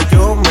ella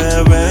yo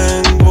me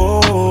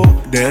vengo.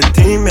 De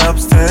ti me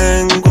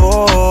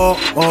abstengo.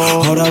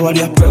 Ahora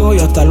varias pego y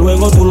hasta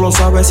luego. Tú lo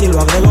sabes y lo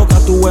agrego, que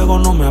a tu juego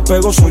no me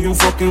apego. Soy un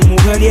fucking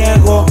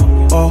mujeriego.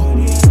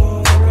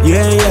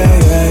 Yeah, yeah,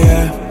 yeah,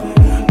 yeah.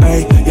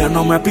 Ey, ya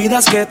no me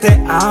pidas que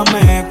te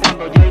ame.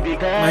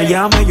 Me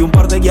llame y un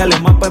par de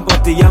guiales más pa'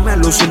 empastillarme,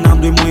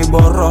 alucinando y muy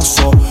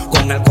borroso.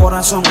 Con el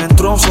corazón en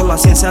trozo, la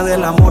ciencia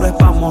del amor es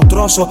pa'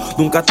 monstruoso.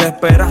 Nunca te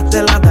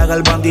esperaste la daga,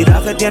 el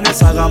bandidaje tiene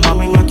esa gama.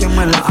 Mami, no hay quien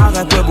me la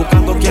haga, estoy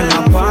buscando quien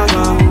la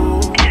paga.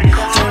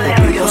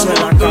 Se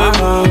la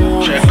caga.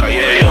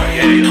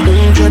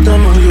 Un cheta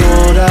no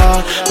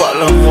llora, pa'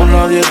 el amor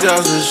nadie te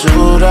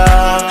asesora.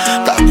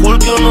 Está cool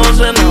que uno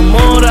se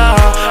enamora,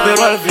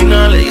 pero al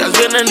final ellas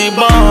vienen y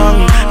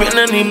van.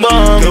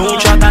 Que un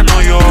chata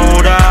no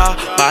llora,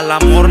 pa' el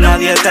amor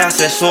nadie te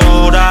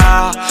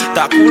asesora.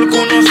 Está cool que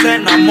uno se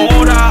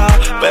enamora,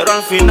 pero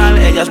al final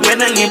ellas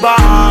vienen y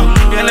van.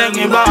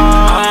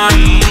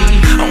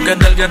 Aunque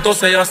del gueto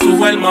seas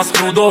tú el más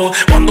crudo,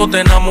 cuando te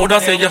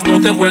enamoras ellas no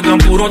te juegan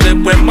puro.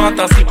 Después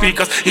matas y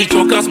picas y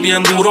chocas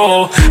bien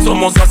duro.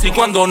 Somos así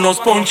cuando nos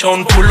poncha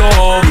un culo.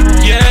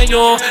 Yeah,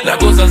 yo, las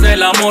cosas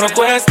del amor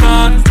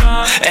cuestan.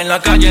 En la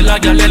calle la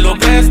ya le lo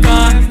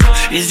prestan.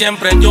 Y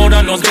siempre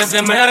lloran los que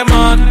se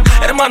merman.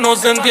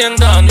 Hermanos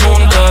entiendan,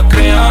 nunca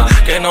crean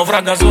que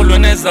naufraga solo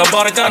en esa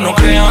barca. No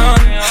crean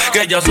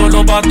que ella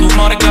solo va a tu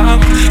marca.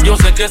 Yo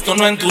sé que esto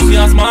no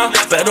entusiasma,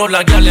 pero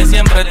las gales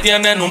siempre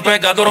tienen un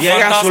pecador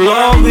fantasma. Su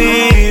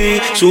lobby,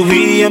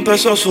 subí y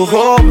empezó su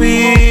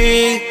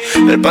hobby.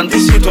 El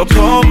panticito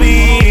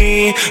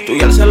Tommy, tú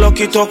ya se lo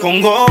quitó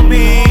con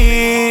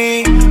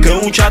gomi. Que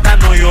un chata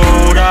no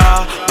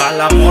llora, para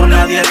el amor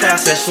nadie te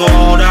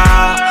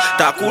asesora.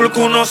 Está cool que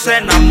uno se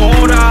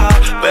enamora,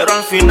 pero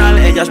al final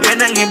ellas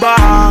vienen y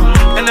van.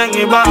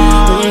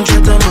 Un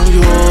chata no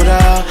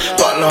llora,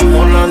 para el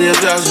amor nadie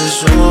te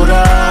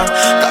asesora.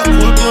 Está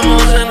cool que uno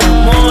se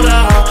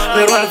enamora,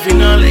 pero al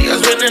final ellas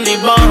vienen y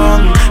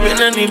van,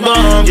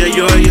 y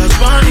ellas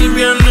van y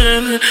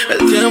vienen.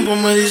 El tiempo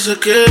me dice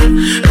que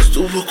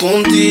estuvo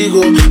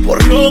contigo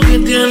por lo que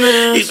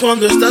tienes, y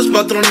cuando estás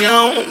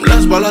patroneado,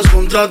 las balas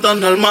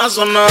contratan al más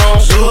sonado.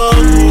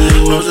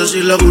 No sé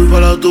si la culpa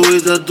la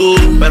tuviste tú,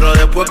 pero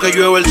después que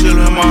llueve el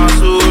cielo es más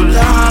azul.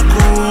 La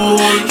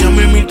cool, ya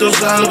mismito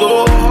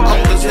salgo,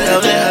 aunque sea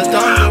de el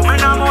tanto. Me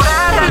enamoré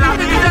de la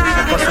vida.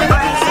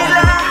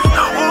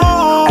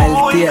 El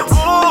Tiet.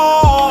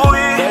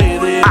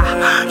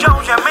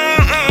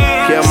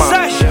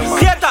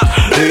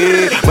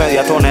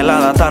 Media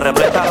tonelada está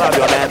repleta la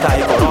avioneta,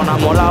 y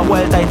coronamos la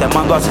vuelta y te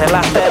mando a hacer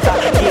las tetas.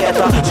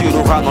 Quieta,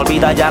 cirujano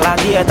olvida ya la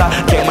dieta.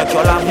 Quien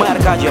metió las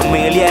mercas,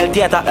 Yemil y el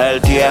Tieta.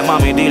 El Tiet,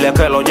 mami, dile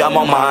que lo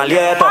llamo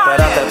Malieto.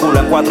 Espérate el culo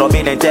en 4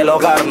 vine y te lo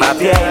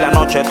garnateé. Y la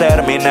noche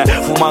terminé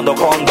fumando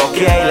con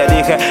doquier, y le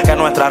dije que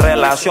nuestra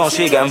relación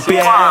sigue en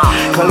pie.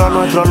 Que lo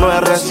nuestro no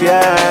es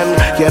recién.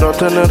 Quiero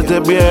tenerte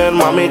bien,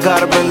 mami,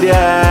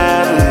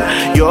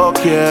 carpendien. Yo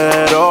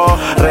quiero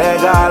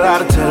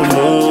regalarte el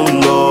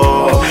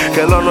mundo.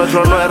 Que lo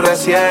nuestro no es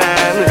recién.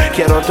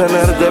 Quiero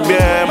tenerte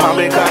bien,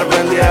 mami,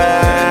 carpendien.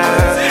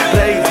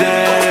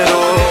 Reitero,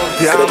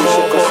 te amo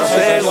por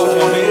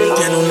seguro.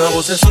 Tiene una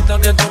vocecita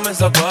que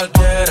comienza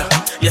cualquiera,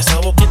 y esa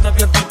boquita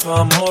que tipo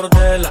amor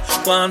de la.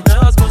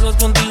 Cuántas cosas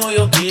contigo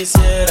yo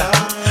quisiera,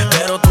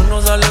 pero tú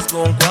no sales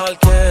con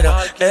cualquiera.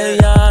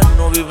 Ella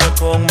no vive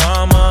con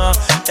mamá,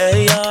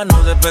 ella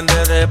no depende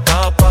de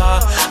papá.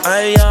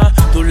 A ella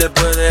tú le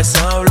puedes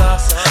hablar,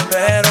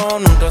 pero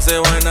nunca se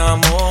va a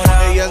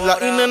enamorar. Ella es la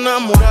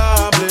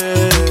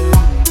inenamorable,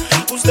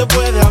 usted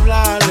puede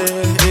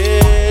hablarle,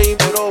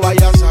 pero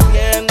vaya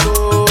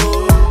sabiendo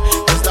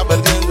que está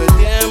perdiendo el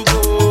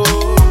tiempo.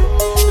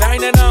 La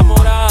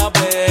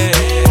inenamorable,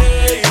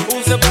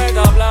 usted puede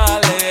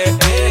hablarle,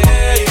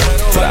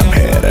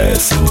 Flamer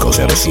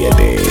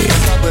 507.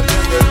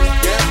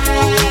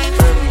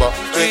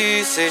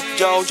 Dice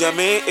yo,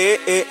 Yemil.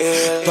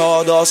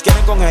 Todos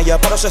quieren con ella,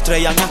 pero se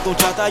estrellan en tu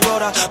chata y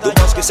llora. Tú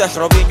ves que ese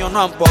Robiño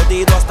no han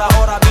podido hasta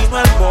ahora. Vino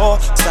el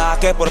Bosta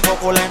que por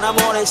poco le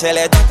enamora y se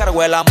le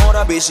descargó el amor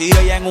a bici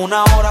ella en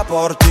 1 hora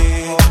por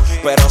ti.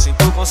 Pero sin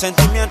tu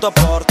consentimiento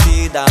por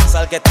ti,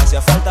 danza el que te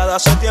hacía falta de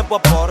hace tiempo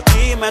por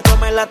ti. Me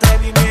tomé el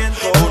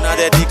atrevimiento, una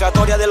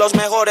dedicatoria de los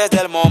mejores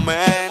del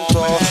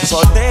momento.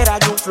 Soltera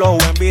y un flow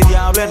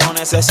envidiable, no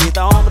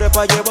necesita hombre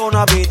para llevar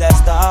una vida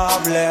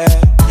estable.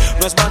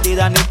 No es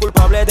bandida ni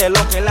culpable de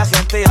lo que la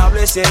gente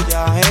hable, si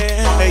ella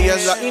es. Ella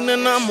es la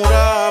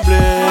inenamorable.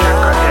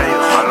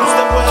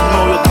 Usted puede, su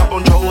novio está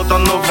ponchado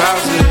botando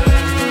frases.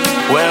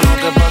 Bueno,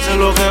 que pase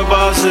lo que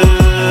pase,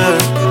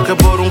 que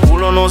por un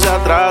culo no se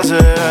atrase,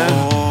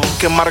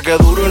 que marque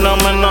duro y no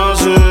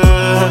amenace.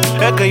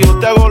 Es que yo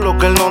te hago lo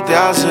que él no te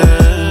hace.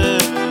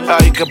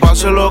 Ay, que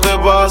pase lo que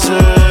pase,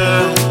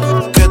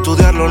 que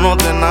estudiarlo no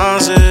te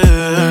nace.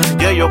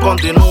 Y ello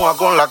continúa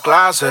con la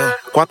clase.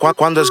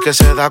 Cuando es que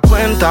se da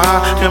cuenta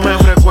que me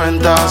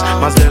frecuentas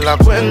más de la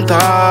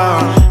cuenta,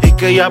 y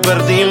que ya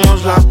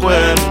perdimos la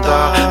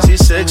cuenta. Si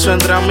sexo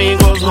entre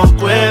amigos no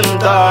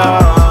cuenta.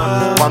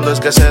 Cuando es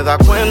que se da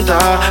cuenta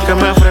que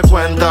me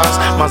frecuentas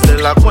más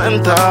de la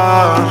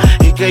cuenta,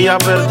 y que ya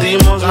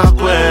perdimos la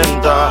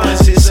cuenta.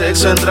 Si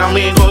sexo entre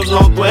amigos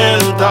no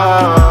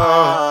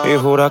cuenta. Y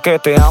jura que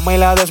te ama y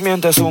la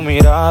desmiente su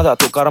mirada.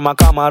 Tu karma,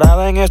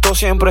 camarada, en esto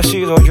siempre he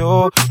sido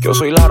yo. Yo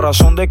soy la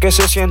razón de que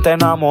se siente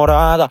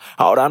enamorada.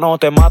 Ahora no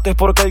te mates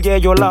porque el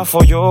yeyo la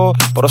folló.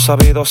 Por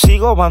sabido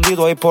sigo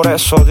bandido y por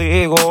eso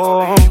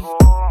digo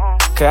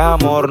que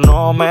amor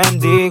no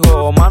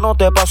mendigo. Mano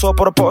te pasó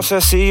por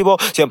posesivo.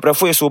 Siempre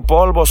fui su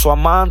polvo, su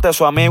amante,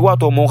 su amigo. A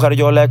tu mujer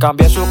yo le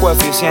cambié su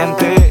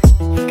coeficiente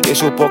y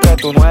supo que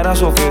tú no eras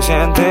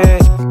suficiente.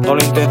 No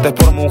lo intentes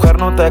por mujer,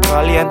 no te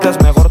calientes.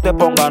 Mejor te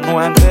ponga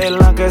nuente.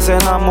 La que se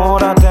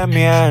enamora te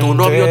miente. Tu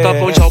novio está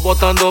ponchado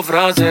botando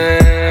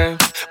frases.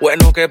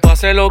 Bueno, que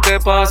pase lo que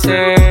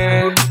pase,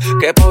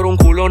 que por un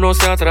culo no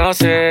se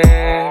atrase,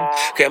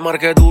 que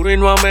marque duro y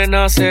no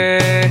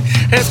amenace.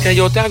 Es que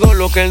yo te hago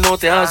lo que él no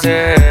te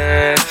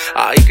hace.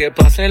 Ay, que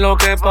pase lo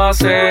que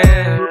pase,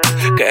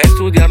 que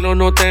estudiarlo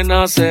no te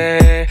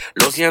nace.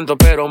 Lo siento,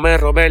 pero me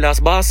robé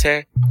las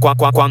bases.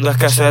 Cuando es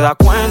que se da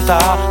cuenta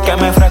que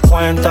me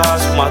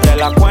frecuentas más de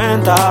la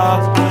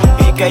cuenta,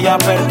 y que ya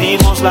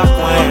perdimos la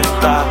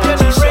cuenta.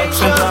 Si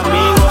sexo entre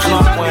amigos no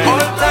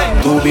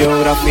cuenta. Tu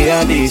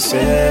biografía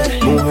dice,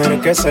 mujer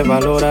que se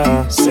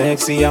valora,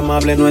 sexy y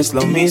amable no es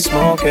lo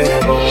mismo que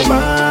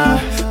boba.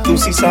 Tú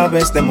sí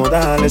sabes de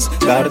modales,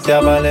 darte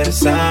a valer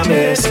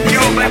sabes.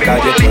 En la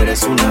calle tú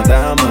eres una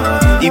dama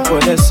y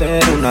puedes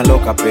ser una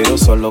loca, pero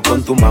solo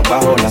con tu mano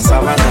bajo las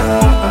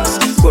sábanas.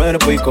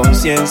 Cuerpo y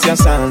conciencia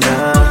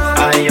sana,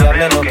 ahí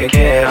hable lo que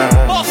quiera.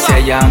 Si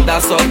ella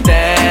anda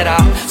soltera,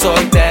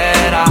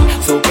 soltera,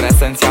 su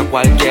presencia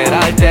cualquiera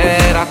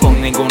altera. Con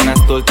ninguna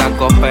estulta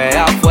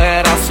copea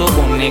afuera, su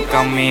única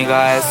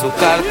amiga es su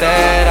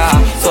cartera.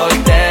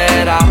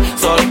 Soltera,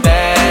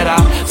 soltera,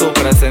 su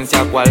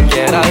presencia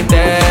cualquiera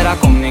altera.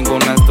 Con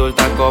ninguna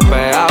estulta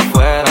copea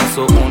afuera,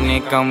 su única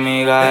única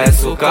amiga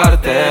es su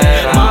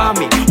cartera.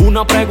 Mami,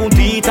 una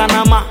preguntita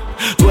nada más.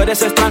 ¿Tú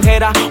eres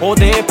extranjera o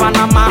de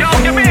Panamá?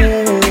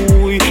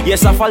 Uy, y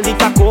esa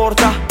faldita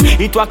corta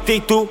y tu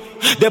actitud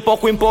de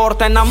poco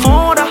importa.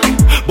 Enamora,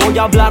 voy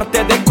a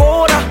hablarte de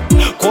Cora.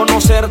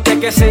 Conocerte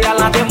que sea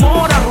la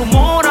demora.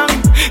 Rumoran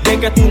de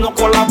que tú no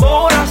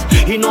colaboras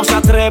y no se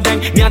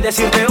atreven ni a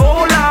decirte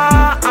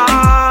hola.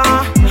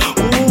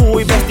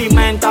 Uy,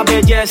 vestimenta,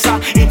 belleza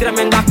y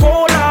tremenda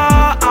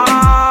cola.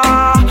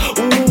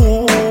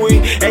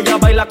 Uy, ella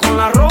baila con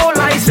la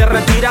rola y se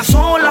retira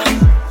sola.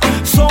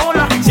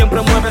 Sola,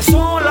 siempre mueve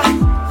sola.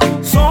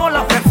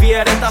 Sola,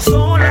 prefiere estar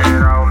sola.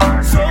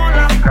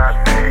 Sola.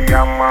 Se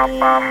llama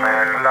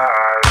Pamela.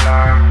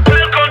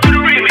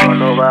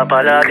 Cuando va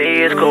pa' la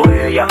disco,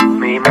 ella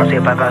misma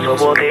se paga su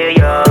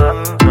botella.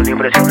 No le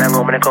impresionan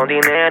hombres con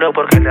dinero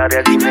porque la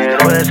de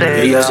dinero es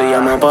ella. Ella se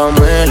llama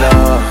Pamela,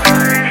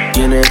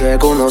 tienes que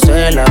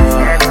conocerla.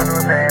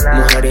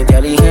 Mujer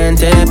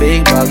inteligente,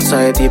 big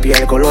backside y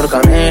piel color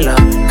canela.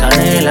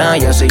 Canela,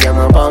 ella se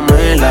llama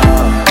Pamela,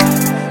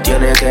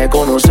 tienes que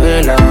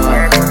conocerla.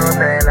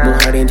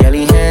 Mujer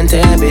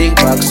inteligente, big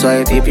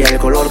backside y piel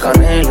color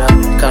canela.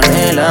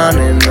 Canela,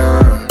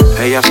 nena.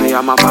 Ella se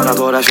llama para la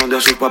adoración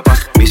de sus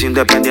papás. Miss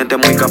independiente,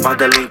 muy capaz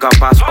de lo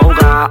incapaz. Oh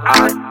God,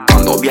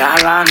 cuando vi a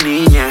la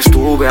niña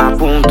estuve a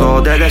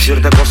punto de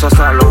decirte cosas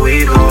al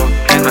oído.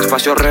 En un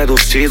espacio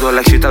reducido,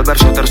 le excita el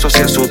verso terzo si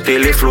es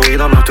sutil y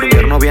fluido. Nuestro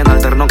invierno viene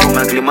alterno con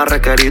el clima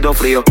requerido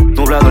frío.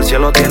 Nublado el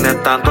cielo tiene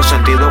tanto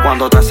sentido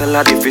cuando te haces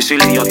la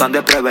difícil y yo tan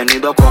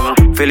desprevenido. Con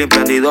un feeling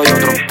prendido y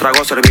otro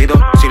trago servido.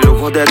 Sin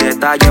lujos de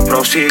detalle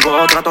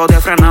prosigo. Trato de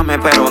frenarme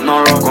pero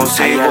no lo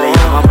consigo. Ella le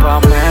llama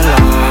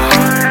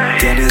Pamela,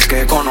 tienes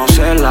que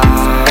conocerla.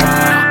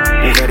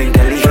 Mujer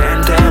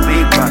inteligente,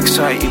 big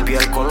backside y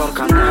piel color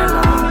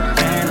canela.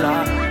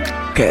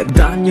 Que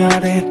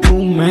dañaré tu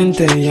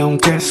mente y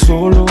aunque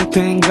solo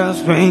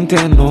tengas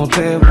 20 no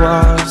te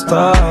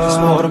basta.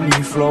 Por mi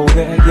flow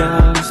de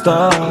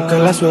gangsta. Aunque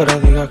la suegra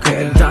diga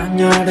que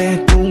dañaré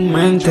tu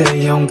mente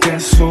y aunque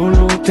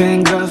solo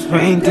tengas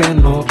 20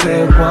 no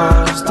te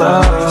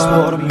basta.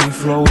 Por mi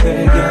flow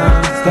de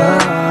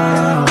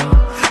gangsta.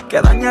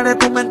 Que dañaré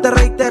tu mente,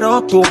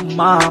 reitero tu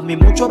mami.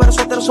 Mucho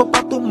verso terzo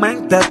pa' tu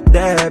mente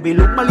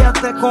débil. Un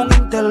maleante con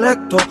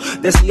intelecto.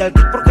 Decía el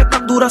 ¿por qué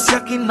tan dura si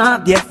aquí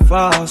nadie es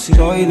fácil?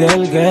 Soy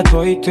del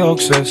gueto y te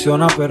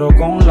obsesiona, pero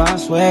con la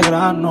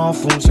suegra no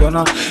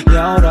funciona. Y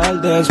ahora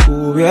al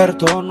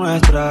descubierto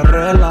nuestra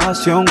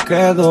relación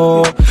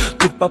quedó.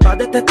 Tus papás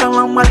detestan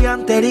la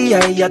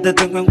maleantería y ya te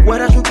tengo en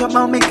cuera, chucha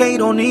mami, qué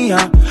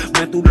ironía.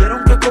 Me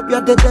tuvieron que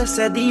copiar desde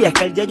ese día. Es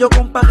que el yeyo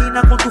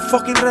compagina con tu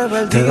fucking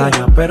rebeldía. Te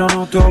daña pero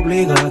no te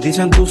obliga,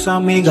 dicen tus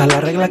amigas.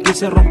 Las reglas aquí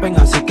se rompen,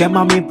 así que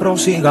mami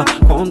prosiga.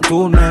 Con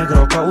tu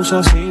negro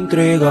causas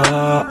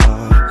intriga.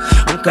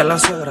 Aunque la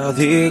suegra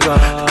diga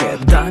que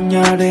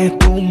dañaré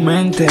tu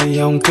mente y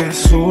aunque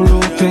solo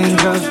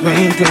tengas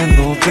 20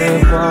 no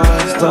te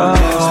basta.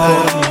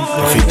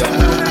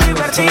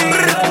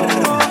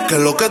 Que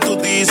lo que tú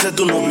dices,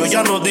 tu novio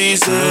ya no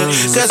dice.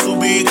 Que se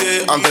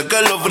ubique antes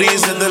que lo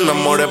frise. Te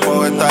enamores,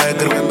 pues estás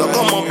escribiendo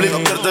como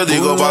Blicker. Te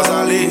digo va a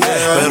salir,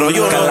 pero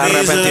yo que no el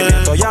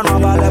arrepentimiento ya no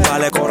vale,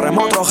 vale.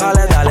 Corremos otro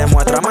jale, dale,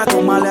 muéstrame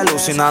tu mal.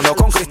 Alucinando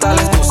con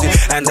cristales, Lucy.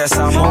 En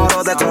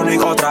desamoro de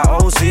crónico, otra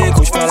OC.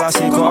 Kush para la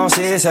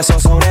psicosis, eso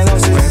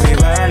sobredosis. Baby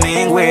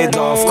burning with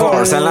of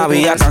course. En la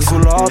vía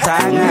calculota,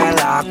 en el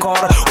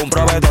acor. Un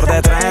proveedor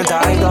de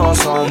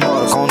 32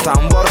 hombres con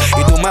tambor.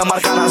 Y tú me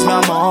marcarás, mi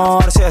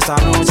amor, si esta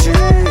noche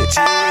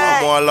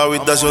vamos a la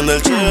habitación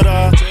del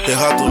chera.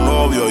 Deja tu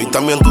novio y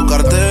también tu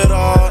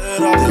cartera.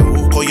 Te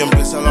busco y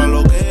empieza la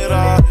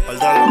loquera.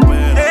 Valdrá la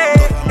pena.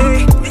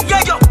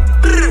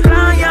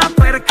 Playa,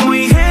 perco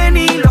y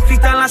geni. Los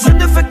cristales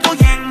haciendo efecto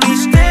y en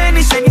mis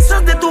tenis.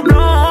 Cenizas de tu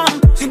blog.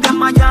 Sin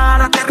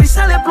desmayar,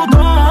 aterriza de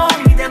Plutón.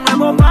 Y de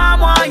nuevo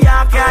vamos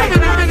allá que hay.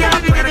 Playa,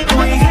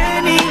 perco y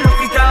geni. Los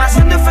cristales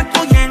haciendo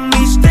efecto y en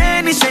mis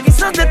tenis.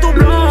 Cenizas de tu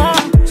blog.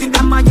 Sin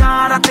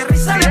desmayar,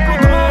 aterriza de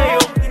Plutón.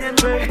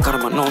 El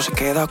karma no se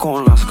queda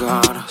con las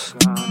ganas.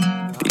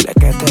 Dile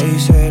que te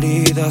hice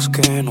heridas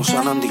que no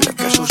sanan. Dile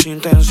que sus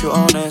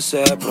intenciones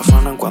se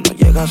profanan cuando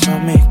llegas a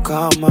mi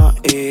cama.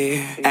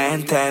 Y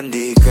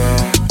entendí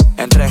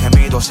que entre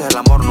gemidos el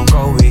amor nunca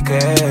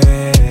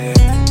ubiqué.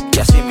 Y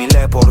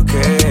asimilé por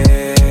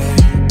qué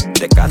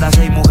de cada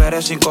 6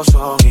 mujeres 5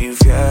 son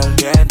infiel.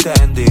 Y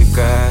entendí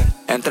que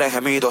entre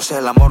gemidos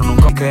el amor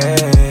nunca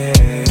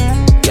ubiqué.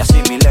 Y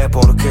asimilé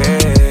por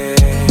qué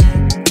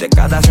de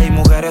cada 6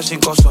 mujeres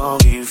 5 son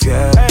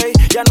infieles. Ey,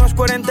 ya no es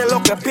coherente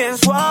lo que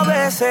pienso a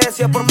veces.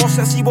 Si es por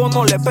posesivo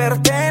no le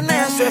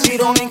pertenece.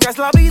 Irónica es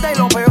la vida y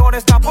lo peor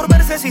está por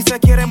verse. Si se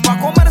quieren pa'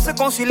 comerse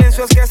con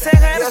silencio es que se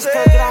ejerce. Y es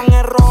que el gran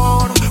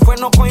error fue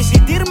no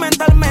coincidir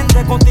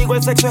mentalmente. Contigo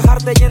el sexo es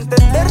arte y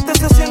entenderte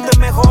se siente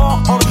mejor.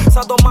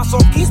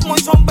 Sadomasoquismo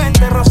y son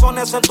 20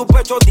 razones en tu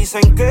pecho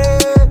dicen que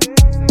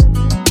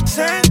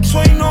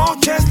sexo y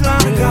noches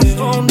largas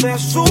donde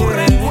su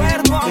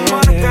recuerdo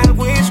amarga el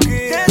whisky.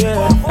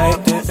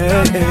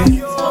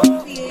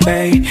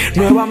 Ey,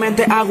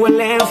 nuevamente hago el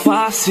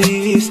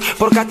énfasis,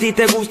 porque a ti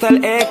te gusta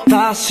el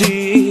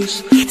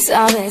éxtasis.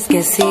 Sabes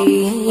que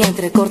sí,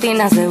 entre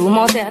cortinas de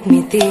humo te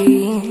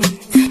admití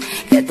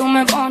que tú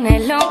me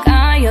pones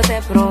loca, yo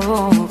te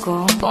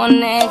provoco.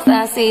 Con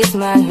éxtasis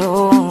me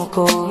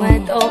aloco,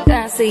 me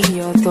tocas y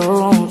yo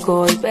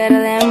toco y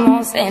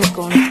perdemos el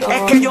control.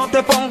 Es que yo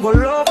te pongo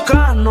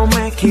loca, no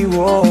me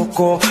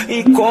equivoco.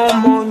 Y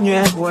como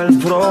niego el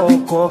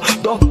broco,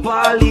 2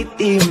 palis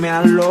y me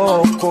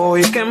aloco.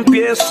 Y que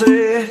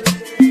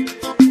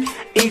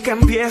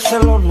empiece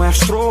lo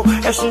nuestro.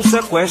 Es un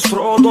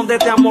secuestro donde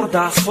te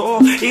amordazo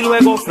y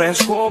luego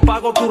ofrezco,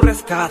 pago tu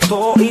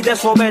rescato y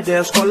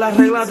desobedezco las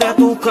reglas de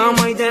tu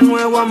cama y de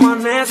nuevo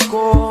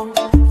amanezco.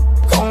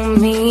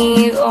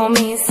 Conmigo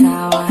mi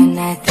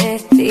sábana es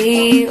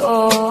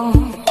testigo,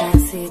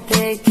 casi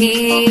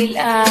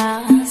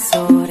tequila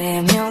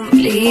sobre mi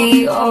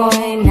ombligo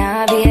y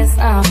nadie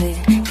sabe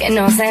que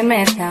no se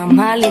meta,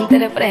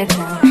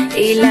 malinterpreta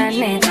y la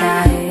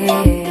neta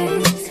es.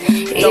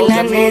 Y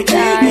la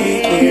neta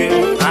es.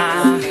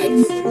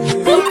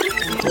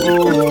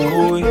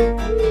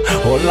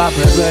 Hola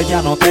bebé,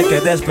 ya noté que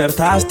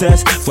despertaste.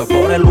 Fue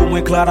por el humo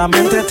y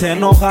claramente te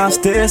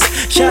enojaste.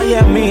 Ya hay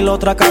en 1000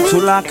 otra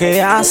cápsula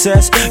que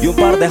haces y un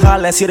par de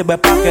jales sirve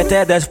pa' que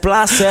te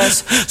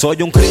desplaces.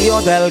 Soy un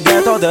crío del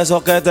gueto, de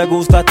eso que te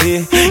gusta a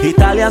ti.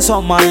 Italian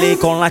Somali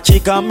con la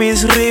chica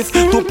Miss Riff.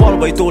 Tu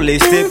polvo y tu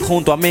lipstick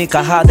junto a mi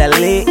caja de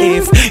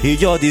leaf. Y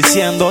yo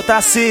diciéndote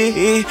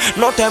así,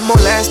 no te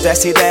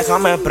molestes y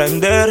déjame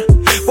prender.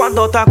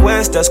 Cuando te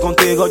acuestes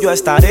contigo yo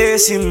estaré.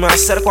 Si me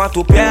acerco a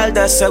tu piel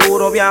de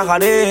seguro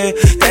viajaré.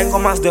 Tengo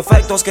más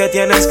defectos que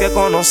tienes que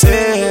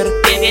conocer.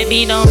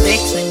 Baby, don't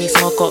vex when you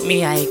smoke up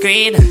me high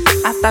grade.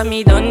 After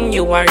me done,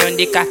 you are on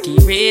the cocky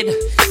red.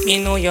 Me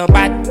know you're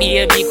bad,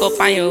 baby, go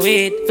find your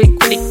weight.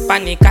 Flick, flick,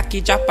 panic, cocky,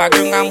 drop a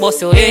ground and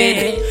bust your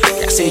head.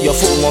 Que si yo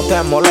fumo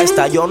te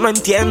molesta, yo no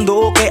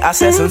entiendo. ¿Qué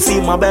haces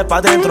encima? Ve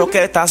pa' dentro,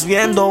 ¿qué estás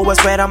viendo? O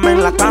espérame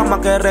en la cama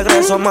que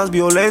regreso más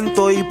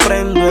violento y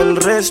prendo el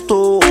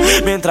resto.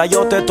 Mientras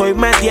yo te estoy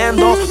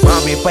metiendo,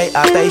 mami, pay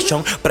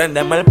attention.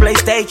 Préndeme el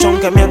PlayStation,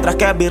 que mientras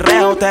que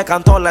virreo te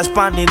canto la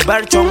Spanish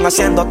version.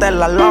 Haciéndote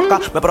la loca,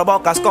 me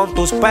provocas con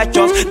tus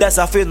pechos.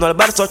 Desafino el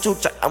verso,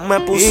 chucha, ya me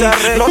puse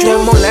recho. No te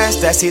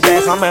molestes y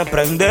déjame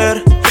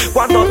prender.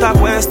 Cuando te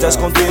acuestes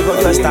contigo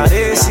yo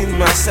estaré. Si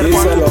me acerco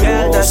a tu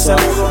piel de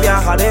seguro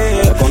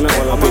viajaré.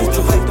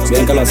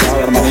 Bien que la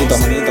sabe, hermanito.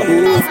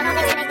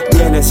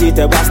 Vienes y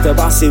te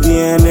vas y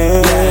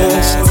vienes.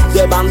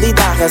 De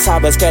bandidaje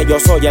sabes que yo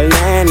soy el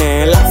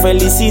nene. La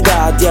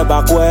felicidad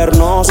lleva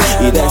cuernos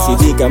y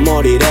decidí que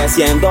moriré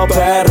siendo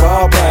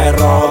perro,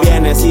 perro.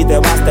 Vienes y te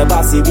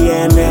vas y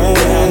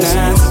vienes.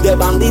 De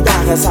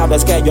bandidaje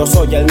sabes que yo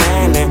soy el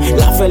nene.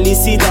 La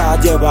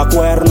felicidad lleva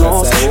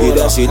cuernos y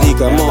decidí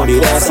que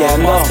moriré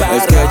siendo perro.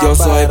 Es que yo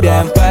soy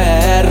bien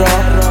perro,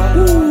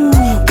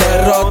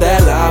 perro de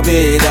la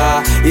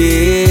vida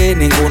y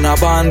ninguna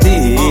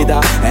bandida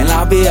en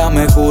la vía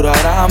me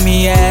curará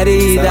mi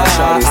herida.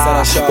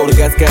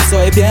 Porque es que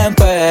soy bien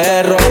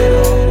perro,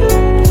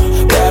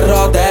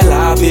 perro de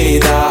la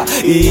vida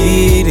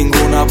y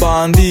ninguna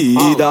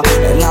bandida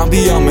en la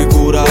vía me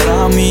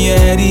curará mi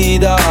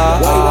herida.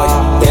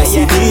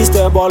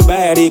 Decidiste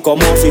volver y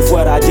como si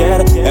fuera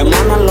ayer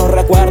emanan los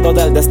recuerdos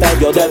del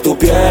destello de tu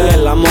piel.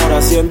 El amor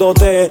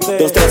haciéndote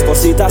 2, 3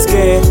 cositas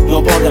que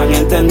no podrán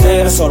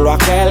entender solo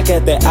aquel que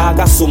te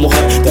haga su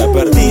mujer. Te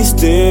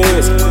perdiste,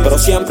 pero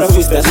siempre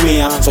fuiste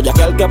mía. Soy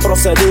aquel que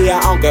procedía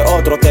aunque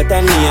otro te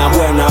tenía.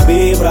 Buena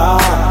vibra,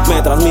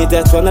 me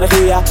transmites tu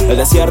energía. El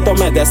desierto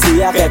me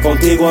decía que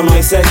contigo no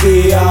hay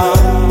sequía.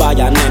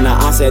 Vaya nena,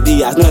 hace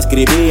días no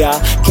escribía.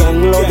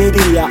 ¿Quién lo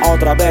diría?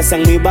 Otra vez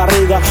en mi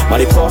barriga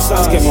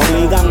mariposas que me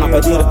obligan a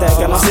pedirte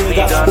que no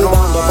sigas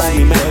jugando con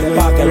mi mente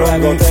pa' que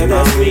luego te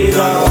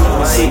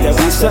desvidas. Si te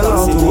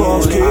díselo tu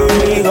voz que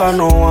amiga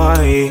no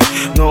hay,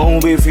 no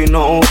beef y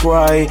no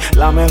cry.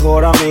 La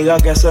mejor amiga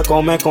que se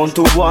come con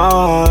tu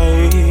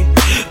guay.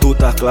 Tú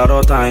estás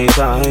claro, time,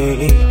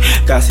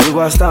 casi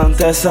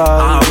bastante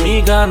sabes.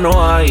 Amiga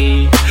no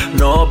hay,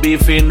 no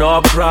beef y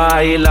no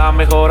cry. La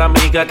mejor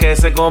amiga que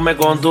se come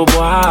con tu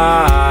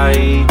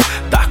guay.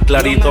 Estás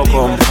clarito,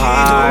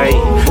 compay,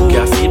 que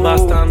así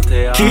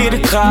bastante hay.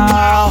 Kid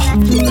Kao,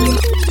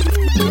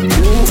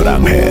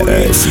 Fran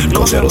Jerez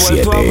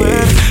 507.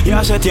 Y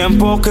hace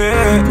tiempo que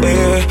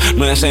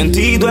no he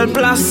sentido el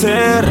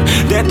placer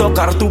de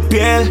tocar tu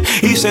piel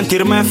y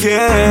sentirme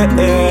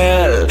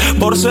fiel.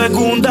 Por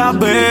segunda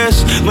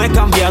vez me he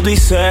cambiado y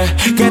sé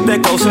que te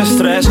causa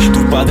estrés.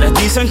 Tus padres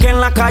dicen que en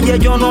la calle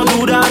yo no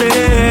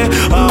duraré.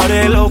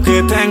 Haré lo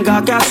que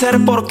tenga que hacer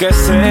porque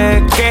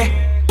sé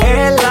que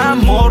el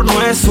amor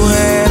no es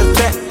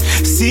suerte.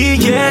 Si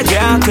llegué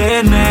a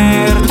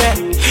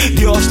tenerte,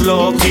 Dios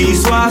lo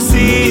quiso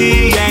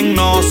así. En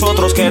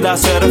nosotros queda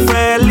ser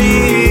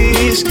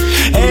feliz.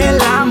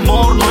 El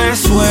amor no es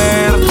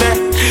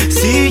suerte.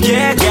 Si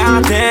llegué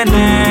a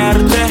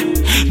tenerte,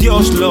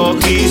 Dios lo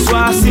quiso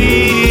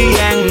así.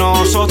 En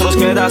nosotros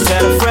queda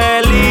ser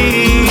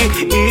feliz.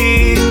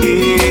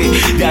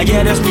 De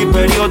ayer es mi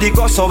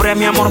periódico sobre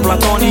mi amor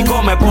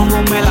platónico. Me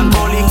pongo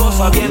melancólico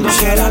sabiendo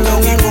que era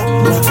lógico.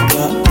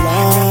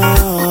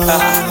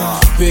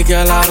 Vi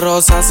que la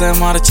rosa se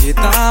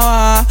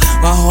marchitaba,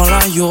 bajo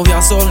la lluvia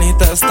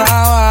solita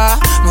estaba.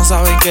 No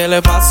saben qué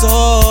le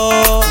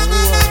pasó,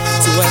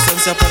 su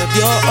esencia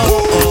perdió.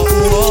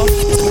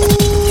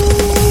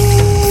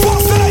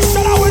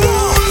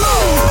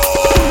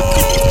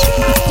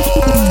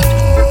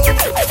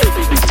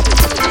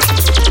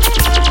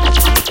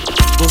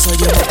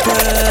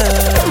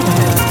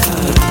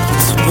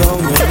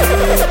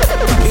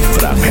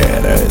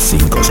 Franger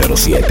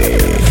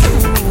 507.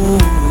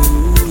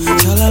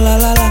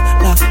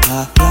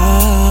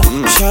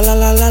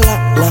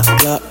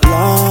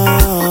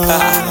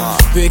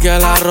 Vi que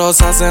la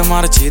rosa se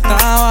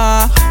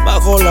marchitaba,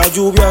 bajo la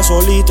lluvia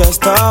solita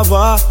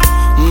estaba.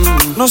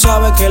 No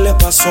sabe qué le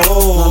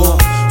pasó,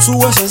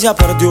 su esencia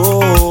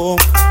perdió.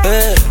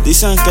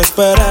 Dicen que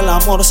espera el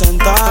amor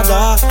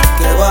sentada,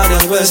 que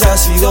varias veces ha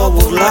sido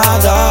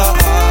burlada.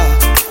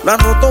 Le han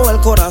roto el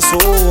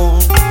corazón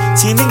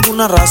sin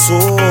ninguna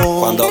razón.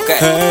 ¿Cuándo qué?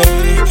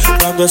 Hey,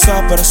 cuando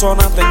esa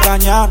persona te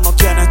engaña, no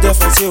tienes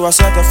defensiva,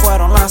 se te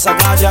fueron las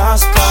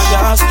agallas.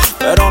 Callas,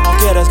 pero no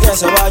quieres que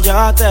se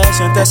vaya. Te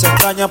sientes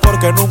extraña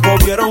porque nunca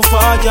hubieron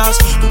fallas.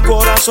 Tu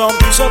corazón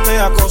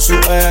pisotea con su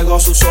ego.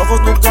 Sus ojos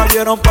nunca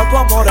vieron, pa' tu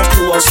amor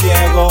estuvo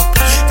ciego.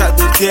 Te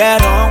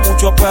advirtieron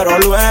mucho pero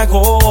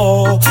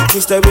luego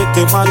fuiste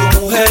víctima de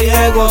un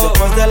mujeriego.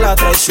 Después de la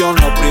traición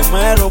lo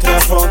primero que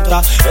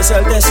afronta es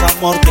el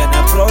desamor, tiene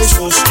pros y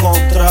sus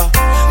contras.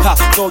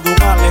 Todo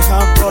un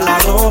Alejandro la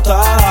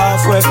rota,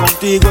 fue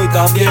contigo y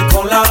también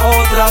con la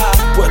otra.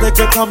 Puede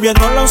que cambie,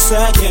 no lo sé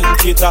quién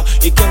quita.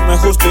 Y quién me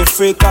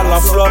justifica la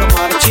flor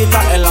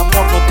marchita. El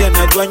amor no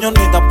tiene dueño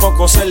ni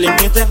tampoco se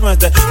limite. No es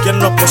de quien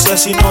lo posee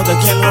sino de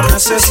quien lo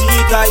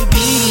necesita. Y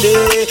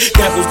dile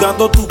que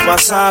juzgando tu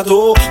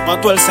pasado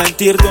mató el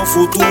sentir de un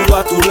futuro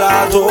a tu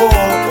lado.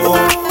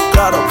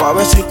 Claro, pa'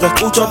 ver si te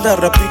escucho, te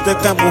repite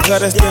que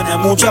mujeres tiene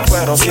muchas,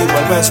 pero si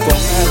vuelves con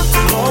él,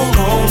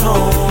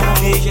 no.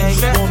 DJ,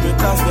 no me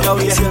estás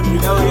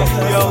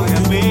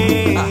de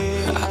mí.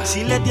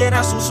 Si le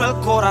dieras uso al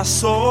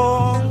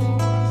corazón,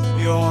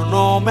 yo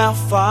no me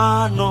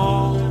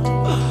afano.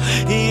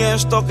 Y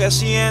esto que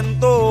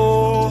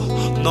siento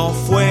no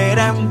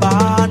fuera en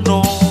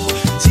vano.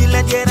 Si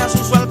le dieras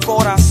uso al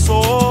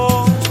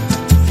corazón,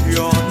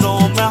 yo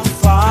no me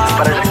afano.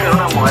 Parece que es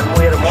una mujer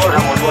muy hermosa,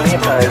 muy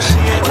bonita. Es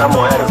una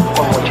mujer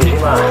con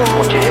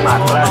muchísima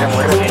clase,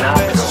 muy refinada.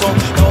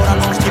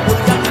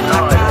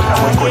 No, está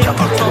muy cucha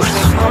por mi gusto.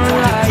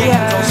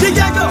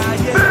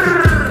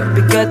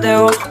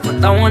 Piqueteo,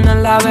 está buena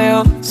la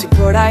veo. Si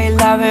por ahí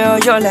la veo,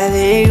 yo le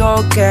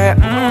digo que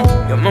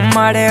yo me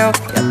mareo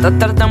y hasta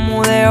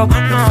tartamudeo.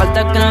 No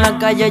falta que en la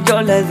calle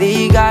yo le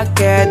diga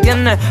que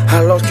tiene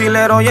a los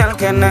quileros y al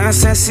que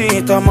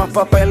necesita más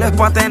papeles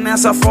pa' tener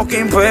esa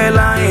fucking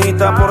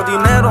peladita. Por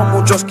dinero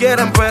muchos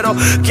quieren, pero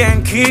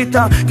 ¿quién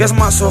quita? Que es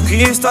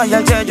masoquista y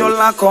al que yo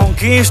la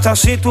conquista.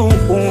 Si tú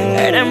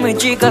eres mi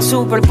chica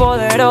super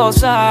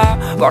poderosa,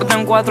 corta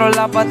en 4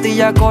 la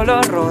pastilla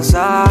color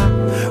rosa.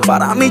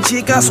 Para mi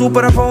chica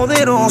super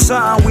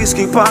poderosa,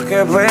 whisky pa'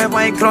 que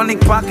beba y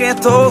chronic pa' que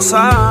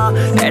tosa.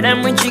 Eres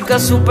mi chica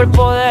super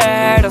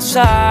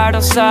poderosa,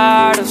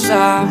 rosa.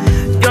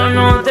 Yo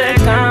no te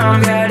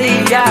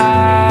cambiaría.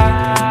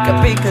 Que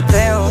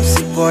piqueteo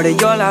si por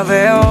ello la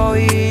veo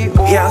y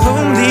 ¿a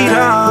dónde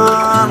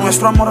irá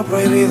nuestro amor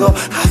prohibido?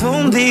 ¿A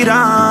dónde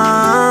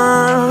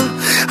irá?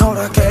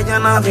 Ahora que ya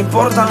nada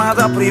importa,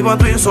 nada priva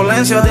tu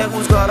insolencia de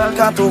juzgar al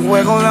que a tu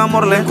juego de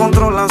amor le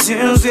encontró la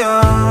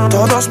ciencia.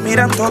 Todos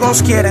miran,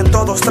 todos quieren,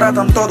 todos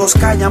tratan, todos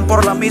callan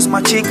por la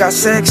misma chica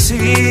sexy.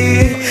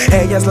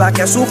 Ella es la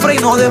que sufre y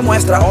no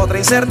demuestra otra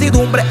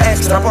incertidumbre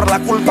extra por la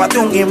culpa de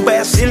un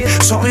imbécil.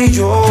 Soy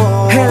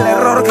yo el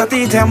error que a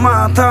ti te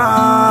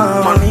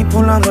mata,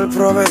 manipulando el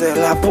prove de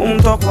la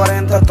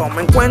 .40.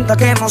 Toma en cuenta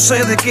que no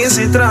sé de qué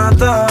se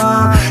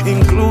trata.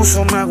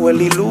 Incluso me hago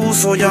el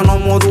iluso, ya no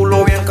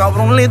modulo bien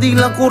cabrón. Le di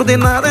la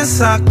coordenada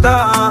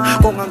exacta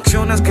con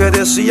acciones que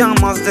decían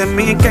más de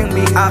mí que en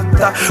mi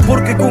acta,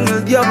 porque con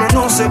el diablo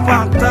no se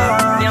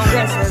pacta.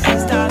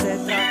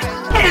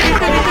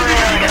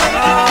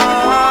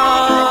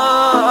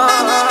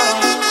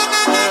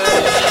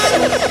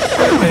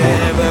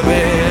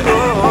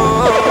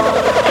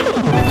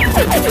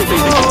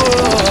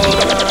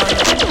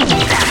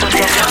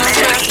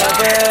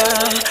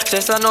 Si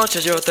esta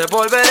noche yo te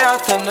volveré a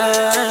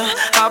tener,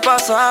 ha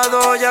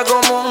pasado ya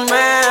como un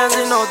mes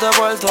y no te he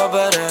vuelto a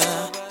ver.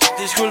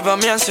 Disculpa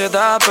mi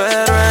ansiedad,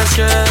 pero es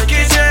que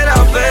quisiera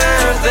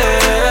verte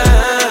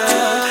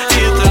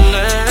y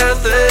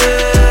tenerte.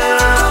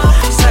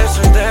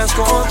 Sexo y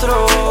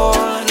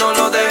descontrol, no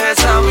lo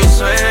dejes a mi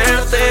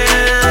suerte.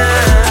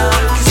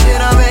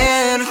 Quisiera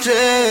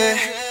verte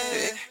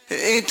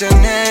y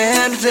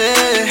tenerte.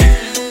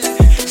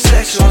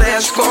 Sexo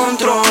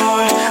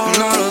descontrol,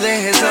 no lo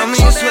dejes a mi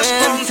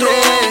suerte.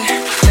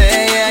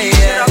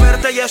 Quisiera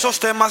verte y esos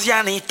temas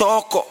ya ni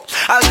toco.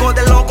 Algo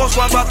de locos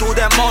cuando a tu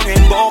demonio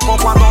invoco.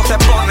 Cuando te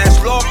pones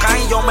loca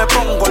y yo me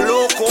pongo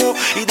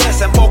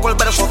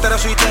verso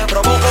terzo y te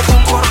provoco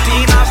con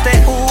cortinas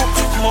de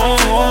humo.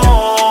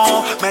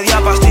 Media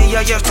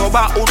pastilla y esto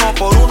va uno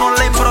por uno.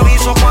 Le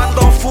improviso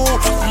cuando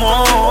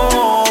fumo.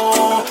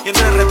 Y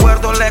entre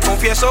recuerdos le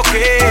confieso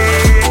que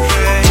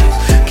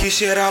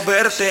quisiera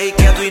verte y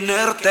quedo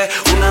inerte.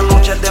 Una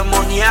noche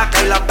demoníaca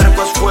y la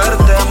perco es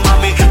fuerte.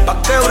 Mami, pa'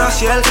 que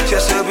Brasil si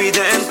es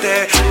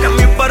evidente que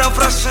mi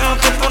parafraseo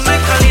te pone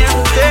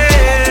caliente.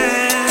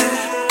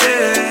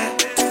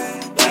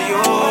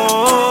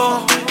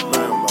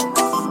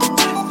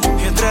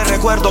 Y entre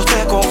recuerdos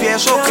te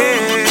confieso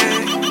que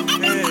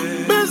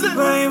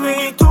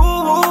baby,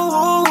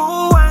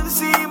 tú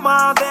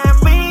encima de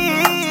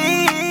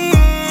mí.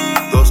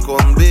 Dos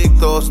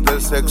convictos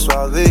del sexo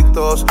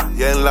adictos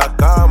y en la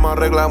cama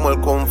arreglamos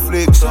el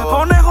conflicto. Se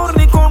pone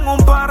horny con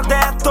un par de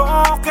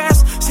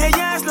toques. Si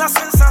ella es la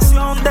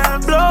sensación del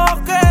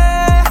bloque.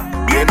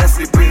 Vienes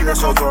y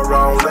pides otro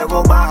round,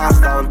 luego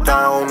bajas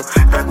downtown.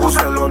 Te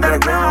gusta el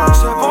underground.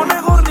 Se pone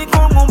horny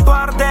con un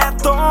par de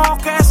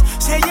toques.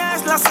 Si ella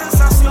es la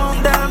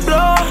sensación del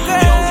bloque.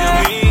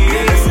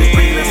 Vienes y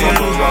pides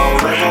otro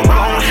round, luego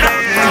bajas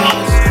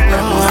downtown.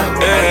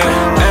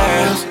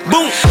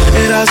 Boom.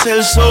 Eras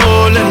el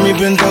sol en mi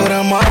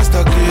pentagrama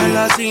hasta que a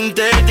la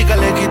sintética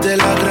le quité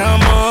la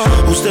grama.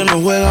 Usted no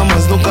juega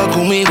más nunca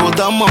conmigo,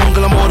 dama. Aunque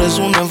el amor es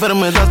una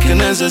enfermedad que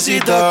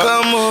necesita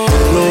cama.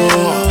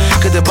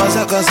 ¿Qué te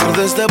pasa a casar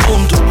de este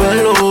punto,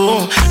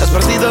 pelo? Las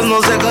partidas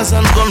no se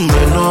casan con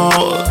menos.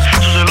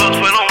 Sus celos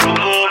fueron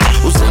locos.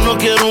 Usted no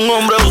quiere un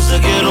hombre,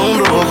 usted quiere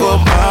un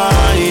rojo,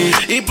 ay.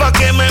 Y pa'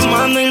 que me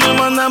manden, me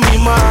manda mi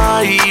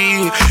mai.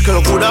 Que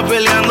locura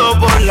peleando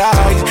por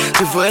likes.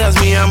 Si fueras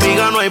mi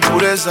amiga no hay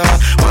pureza.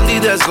 Cuando hay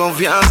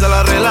desconfianza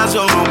la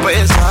relación no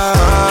pesa.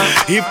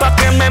 Y pa'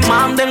 que me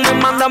manden, me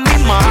manda mi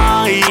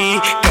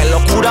mai. Que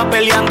locura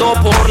peleando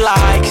por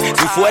likes.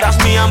 Si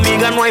fueras mi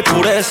amiga no hay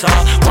pureza.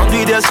 Cuando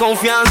hay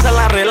desconfianza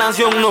la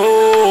relación no.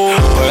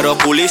 Pero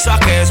puliza,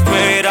 ¿qué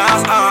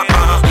esperas?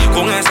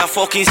 Con esa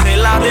fucking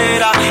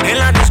celadera. En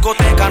la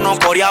discoteca no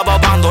coreaba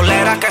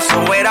bandolera. Que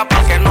eso era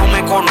pa' que no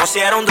me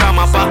conociera. Un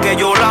drama pa' que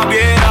yo la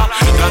viera.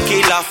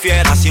 Tranquila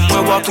fiera, si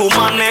muevo a tu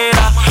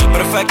manera.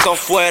 Perfecto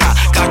fuera,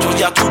 cachos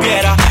ya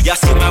tuviera. Y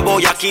así me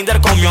voy a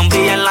kinder con mi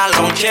ondilla en la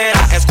lonchera.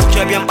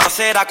 Escuché bien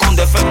parcera, con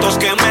defectos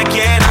que me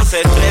quieran.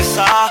 Se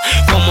estresa,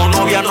 como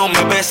novia no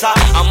me besa.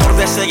 Amor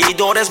de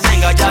seguidores,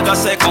 venga ya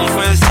hágase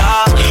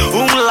confesar.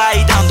 Un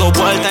like dando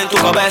vuelta en tu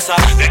cabeza,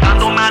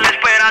 dejándome a la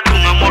espera de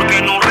un amor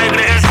que no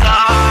regresa.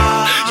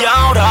 Y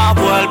ahora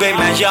vuelve y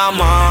me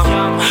llama,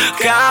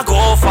 que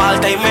hago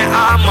falta y me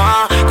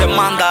ama. Te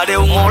mandaré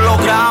un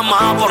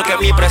holograma, porque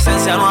mi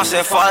presencia no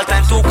hace falta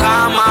en tu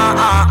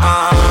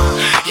cama.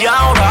 Y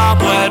ahora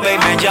vuelve y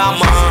me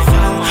llama,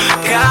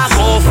 que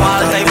hago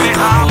falta y me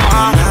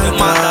ama. Te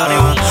mandaré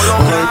un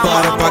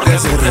holograma, para que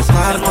se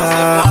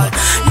reparta.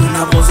 Y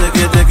una pose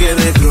que te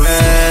quede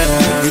cruel.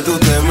 Y tú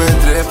te me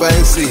trepas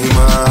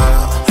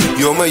encima.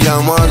 Yo me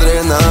llamo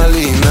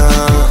adrenalina.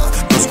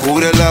 Nos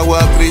cubre el agua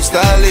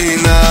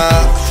cristalina.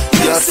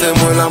 Y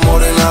hacemos el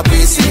amor en la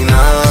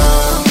piscina.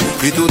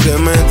 Y tú te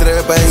me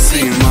trepas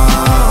encima.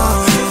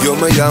 Yo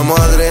me llamo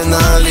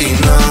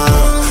adrenalina.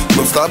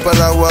 Nos tapa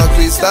el agua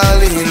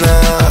cristalina.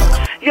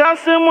 Y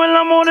hacemos el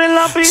amor en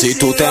la piscina. Si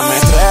tú te me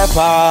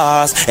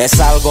trepas, es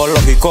algo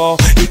lógico.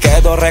 Y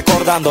quedo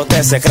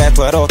recordándote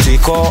secreto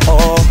erótico.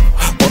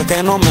 ¿Por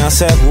qué no me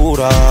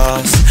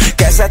aseguras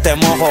que se te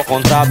mojó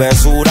con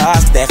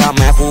travesuras?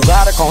 Déjame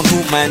jugar con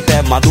tu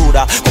mente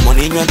madura. Como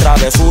niño en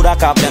travesura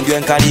que aprendió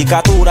en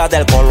caricatura.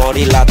 Del color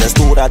y la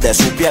textura de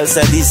su piel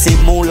se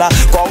disimula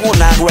con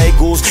una Grey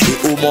Goose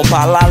y humo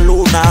pa' la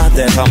luna.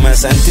 Déjame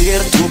sentir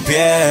tu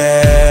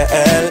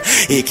piel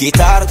y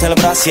quitarte el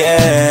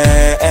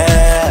brasier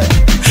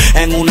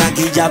en una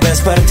guilla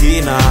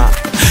vespertina,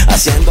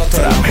 haciéndote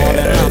el amor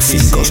en la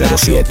piscina.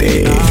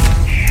 507.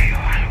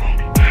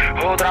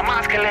 Otra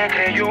más que le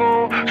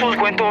creyó sus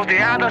cuentos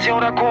de hadas y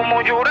ahora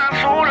como llora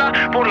sola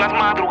por las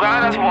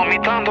madrugadas,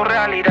 vomitando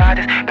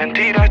realidades,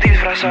 mentiras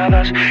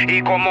disfrazadas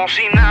y como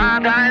si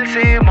nada él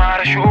se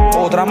marchó.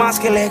 Otra más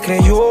que le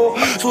creyó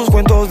sus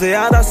cuentos de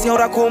hadas y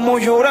ahora como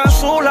llora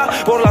sola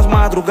por las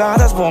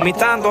madrugadas,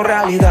 vomitando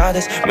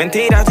realidades,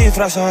 mentiras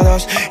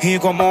disfrazadas y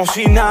como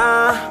si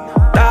nada.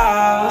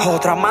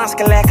 Otra más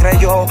que le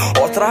creyó,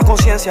 otra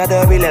conciencia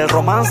débil, el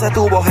romance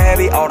tuvo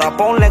heavy. Ahora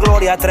ponle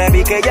Gloria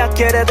Trevi que ella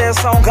quiere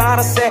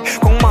desahogarse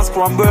con más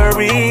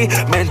cranberry.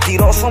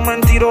 Mentiroso,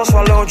 mentiroso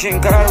a lo Jim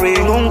Carrey.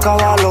 Nunca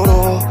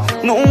valoró,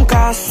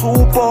 nunca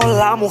supo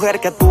la mujer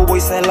que tuvo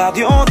y se la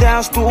dio de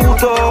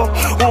astuto.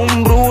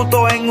 Un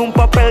bruto en un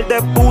papel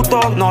de puto.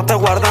 No te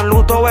guardan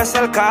luto, es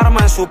el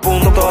karma en su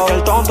punto.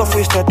 El tonto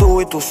fuiste tú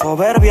y tu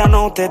soberbia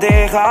no te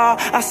deja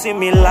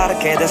asimilar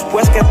que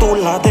después que tú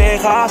la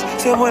dejas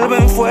se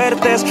vuelven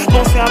fuertes,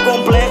 no se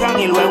acomplejan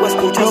y luego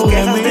escuchas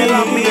quejas de la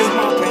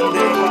misma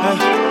pendeja.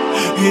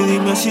 Y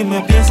dime si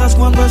me piensas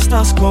cuando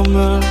estás con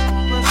él.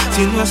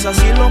 Si no es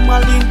así lo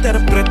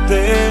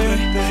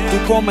malinterpreté.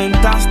 Tú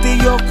comentaste y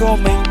yo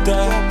comenté.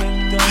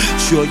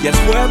 Si hoy es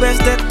jueves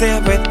de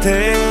TBT,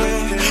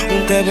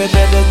 un TBT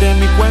desde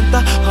mi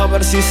cuenta, a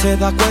ver si se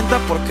da cuenta,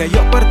 porque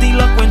yo perdí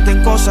la cuenta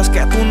en cosas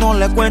que tú no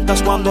le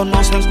cuentas cuando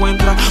no se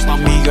encuentra.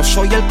 Mami, yo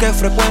soy el que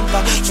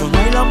frecuenta, suena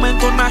y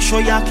lamento Nacho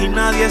y aquí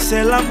nadie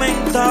se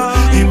lamenta.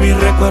 Y mi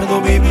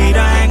recuerdo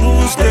vivirá en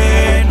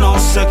usted, no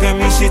sé qué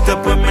me hiciste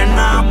pues me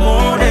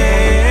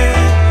enamoré.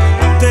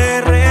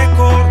 Te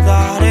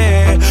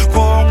recordaré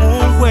como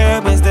un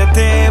jueves de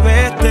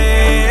TBT.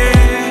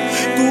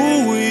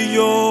 Tú y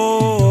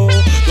yo,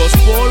 dos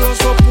polos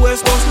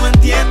opuestos, no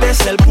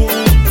entiendes el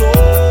punto.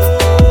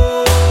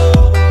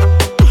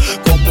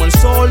 Como el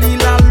sol y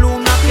la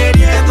luna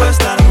queriendo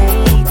estar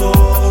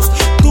juntos.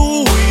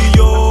 Tú y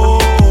yo,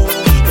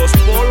 dos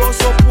polos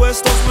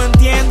opuestos, no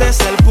entiendes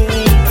el punto.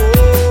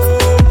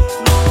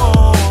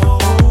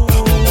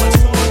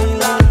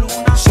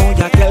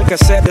 Que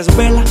se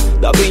desvela,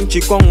 Da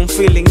Vinci con un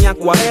feeling y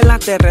acuarela,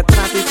 te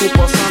retrato y tú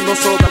posando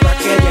sobre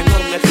aquella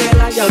enorme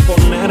tela, y al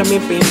poner mi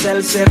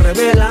pincel se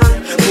revela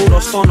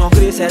puros tonos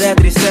grises de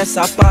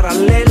tristeza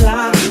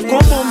paralela.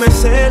 Como me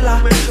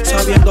cela,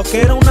 sabiendo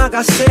que era una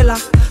gacela,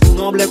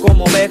 noble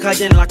como oveja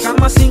y en la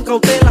cama sin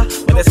cautela.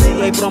 Me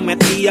decía y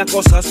prometía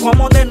cosas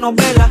como de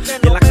novela,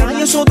 y en la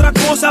calle es otra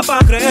cosa,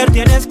 para creer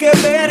tienes que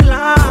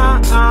verla.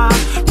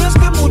 No es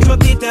que mucho a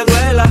ti te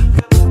duela,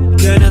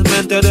 tienes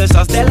mente de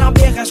esas de la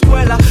vieja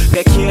escuela,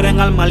 que quieren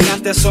al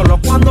maleante solo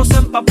cuando se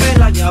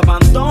empapela y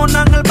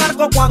abandonan el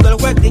barco cuando el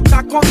juez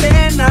dicta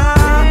condena.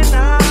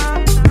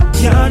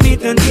 Ya ni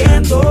te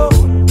entiendo,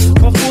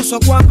 confuso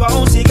cuando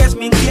aún sigues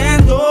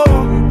mintiendo.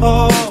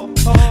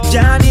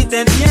 Ya ni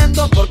te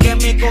entiendo porque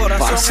mi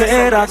corazón.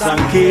 Parcera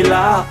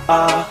tranquila,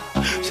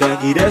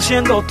 seguiré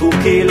siendo tu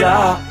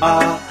kila.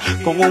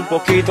 Con un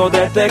poquito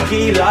de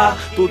tequila,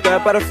 tú te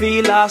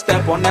perfilas, te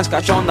pones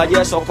cachonda y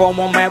eso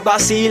como me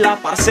vacila.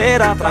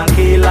 Parcera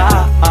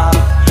tranquila,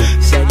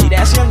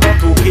 seguiré siendo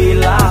tu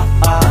kila.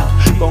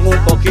 Con un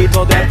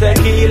poquito de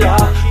tequila,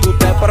 tú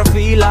te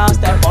perfilas,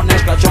 te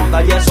pones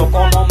cachonda y eso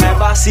como me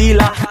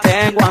vacila.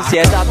 Tengo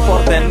ansiedad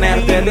por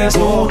tenerte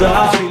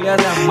desnuda, si le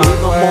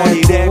demando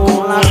moriré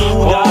con la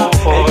duda.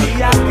 El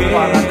día que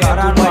a la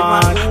cara no hay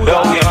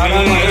manura.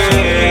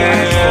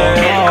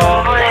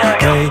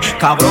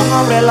 Cabrón,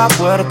 abre la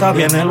puerta,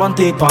 viene lo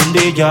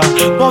antipandilla.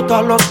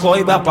 Bota los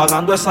coibes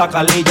apagando esa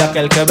calilla, que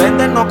el que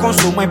vende no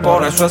consume y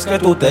por eso es que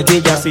tú te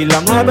guillas. Y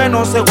las 9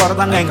 no se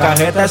guardan en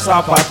cajeta de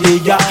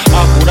zapatilla.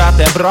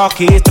 Apúrate,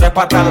 broquis,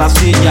 trépate a la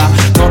silla.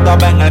 No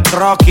te ven el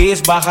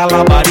croquis, baja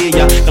la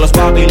varilla. Que los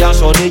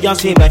papilas orillan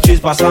si ven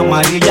chispas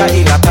amarillas.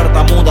 Y la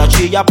tartamuda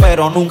chilla,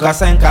 pero nunca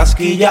se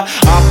encasquilla.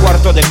 A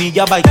cuarto de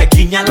milla va y que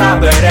quiña la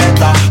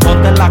vereta.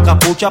 Ponte la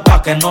capucha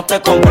pa' que no te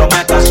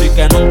comprometas y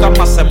que nunca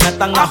más se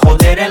metan a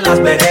joder en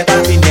las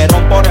veredas.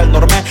 Vinieron por el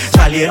norme,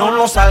 salieron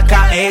los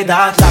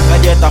Al-Qaeda. La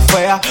galleta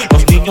fea,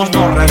 los niños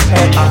no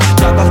respetan.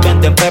 Chatas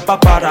venden pepa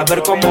para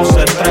ver cómo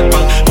se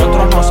trepan.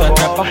 Otros no se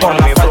trepan por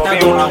la falta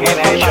de una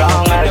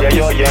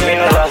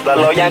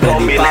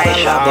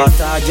la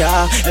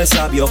batalla, el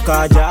sabio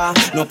calla.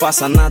 No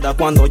pasa nada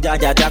cuando ya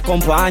te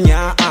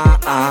acompaña.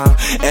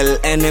 El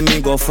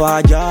enemigo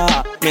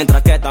falla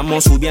mientras que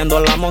estamos subiendo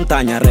la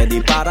montaña.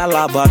 Ready para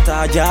la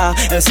batalla,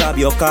 el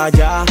sabio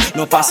calla.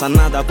 No pasa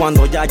nada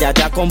cuando ya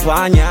te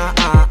acompaña.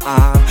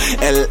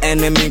 El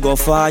enemigo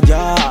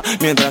falla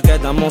mientras que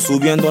estamos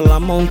subiendo la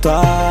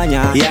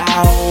montaña. Y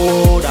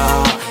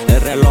ahora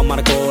el reloj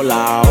marcó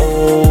la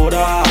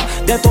hora,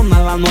 detona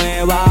la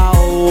nueva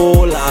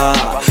ola,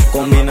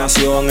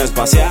 combinación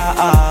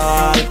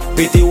espacial,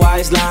 Pty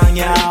Island.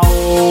 Y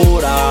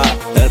ahora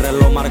el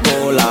reloj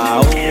marcó la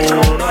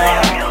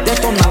hora,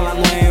 detona la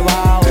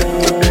nueva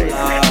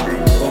ola,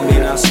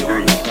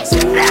 combinación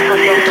espacial.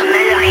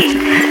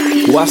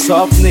 What's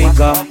up,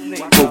 nigga?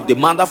 Pull the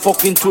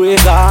motherfucking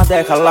trigger,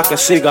 déjala que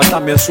siga,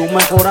 también su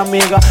mejor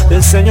amiga. De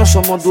enseño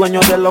somos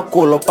dueños de los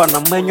culos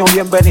panameños,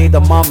 bienvenida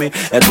mami.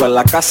 Esto es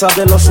la casa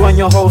de los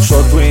sueños, house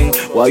or dream.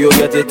 Why you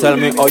yet to tell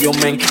me all you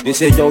mean?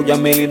 Dice Joe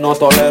Yamil y no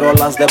tolero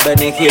las de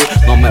Benny Hill.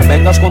 No me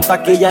vengas con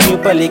taquilla ni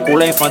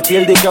película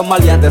infantil. Di que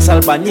maleante es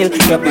albañil,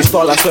 que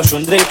pistola eso es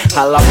un drill.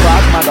 A la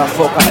paz,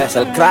 motherfucker, es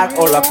el crack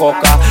o la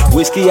coca.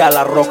 Whisky a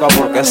la roca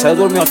porque se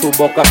durmió tu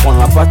boca. Con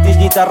la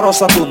pastillita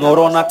rosa tu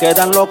neurona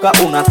quedan loca.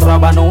 Una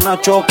traba no una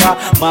choca,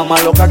 mamá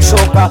loca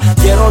xoca.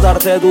 Quiero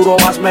darte duro,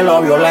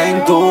 hazmelo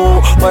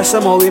violento. Pues ese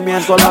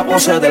movimiento la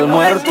pose del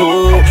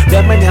muerto.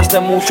 Te meneaste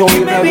mucho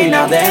y me vine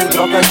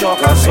adentro. Que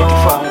chocas son,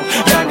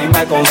 ya ni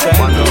me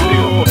concentro.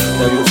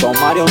 Te gustó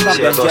Mario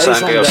también, Jason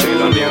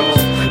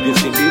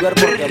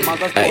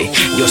Ey,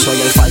 yo soy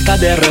el falta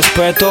de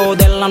respeto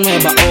de la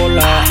nueva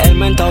ola. El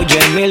mentao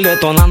Yemil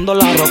detonando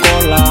la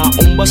rocola.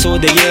 Un vaso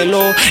de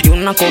hielo y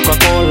una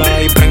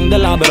Coca-Cola. Y prende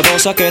la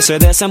verdosa que se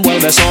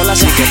desenvuelve sola.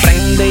 Así que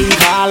prende y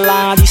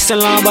jala, dice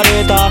la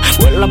vareta.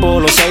 Vuela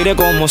por los aires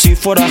como si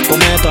fueras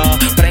cometa.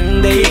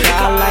 Prende y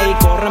jala y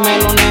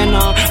córremelo,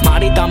 nena.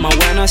 Marita más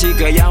buena, así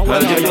que ya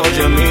huele yo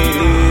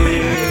Yemil.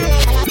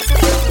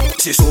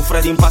 Si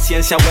sufres de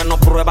impaciencia, bueno,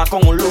 prueba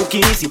con un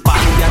Lucky. Si para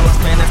aliviar las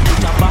penas,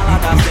 escucha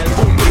baladas del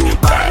Buki.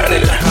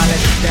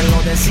 Te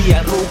lo decía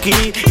el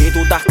Rookie. Y tú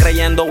estás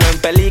creyendo en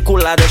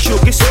película de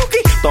Shuki Suki.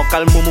 Toca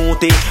el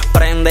mumuti,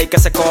 prende y que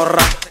se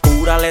corra.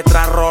 Pura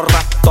letra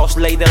rorra,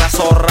 Tosley de la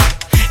zorra.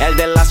 El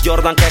de las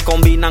Jordan que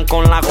combinan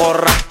con la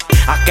gorra.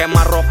 A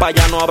quemar ropa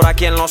ya no habrá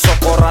quien lo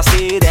socorra.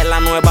 Así de la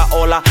nueva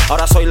ola,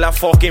 ahora soy la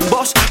fucking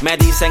boss. Me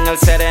dicen el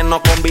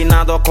sereno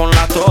combinado con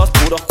la tos.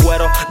 Puros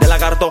cueros de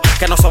lagarto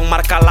que no son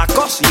marca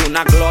Lacoste. Y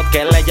una Glock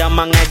que le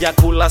llaman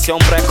eyaculación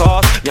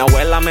precoz. Mi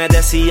abuela me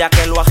decía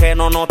que lo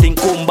ajeno no te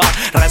incumba.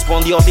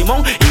 Respondió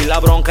Timón y la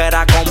bronca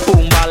era con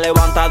Pumba.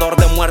 Levantador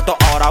de muertos,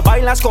 ahora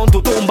bailas con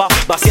tu tumba.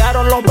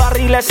 Vaciaron los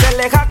barriles, se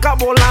les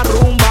acabó la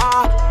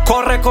rumba.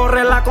 Corre,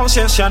 corre, la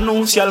conciencia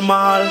anuncia el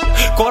mal.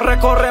 Corre,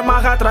 corre,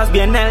 más atrás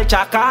viene el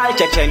chacal.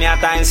 Chechenia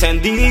está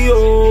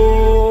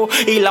encendido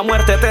y la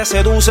muerte te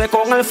seduce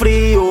con el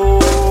frío.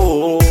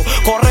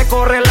 Corre,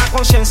 corre, la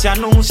conciencia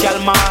anuncia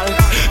el mal.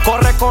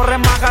 Corre, corre,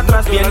 más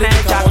atrás viene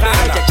el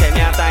chacal.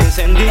 Chechenia está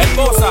encendido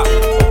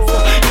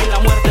y la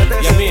muerte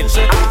te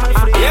seduce con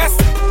el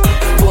frío.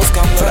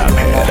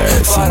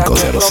 Kramer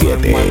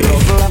 507. El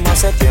problema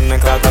se tiene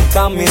que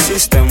adaptar a mi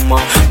sistema.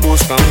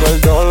 Buscando el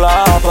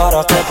dólar,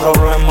 ¿para qué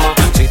problema?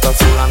 Si está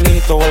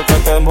fulanito o el que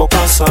te en boca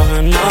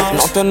ajena.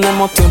 No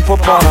tenemos tiempo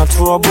para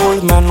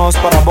trouble, menos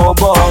para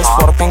bobos.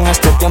 Porque en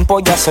este tiempo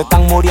ya se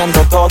están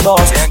muriendo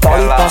todos.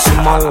 Ahorita soy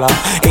mala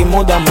y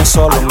múdame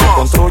solo. Me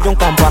construyo un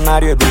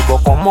campanario y vivo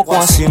como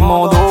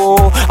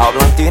Quasimodo.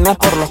 Hablan tines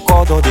por los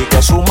codos y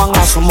que suman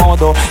a su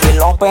modo. Y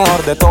lo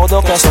peor de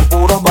todo que son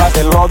puros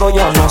bate lodo.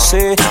 Yo no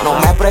sé, no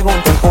me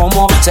pregunten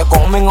cómo se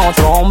comen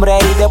otro hombre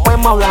y después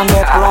me hablan de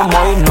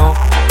plomo y no.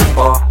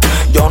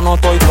 Yo no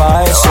estoy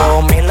pa'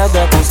 eso. Miles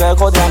de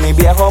consejos de mi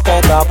viejo que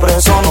está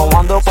preso. No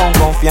ando con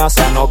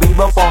confianza, no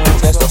vivo con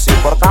exceso. Si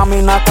por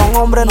caminar con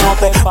hombre no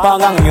te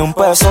pagan ni un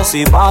peso.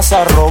 Si vas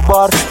a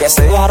robar, que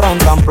se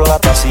arrancan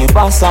plata. Si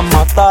vas a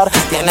matar,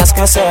 tienes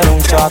que ser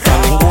un chata.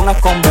 Ninguno es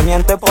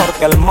conveniente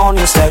porque el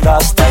money se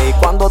gasta. Y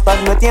cuando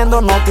estás metiendo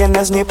no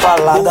tienes ni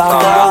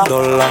palada.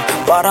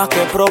 ¿Para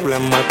qué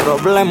problema? El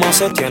problema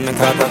se tiene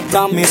que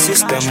adaptar a mi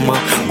sistema.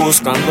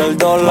 Buscando el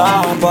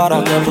dólar,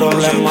 ¿para qué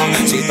problema?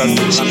 Si estás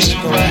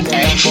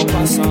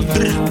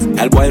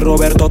el boy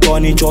Roberto,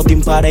 Tony,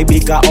 Chotin, para y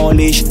Vika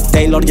Olish.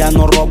 Taylor ya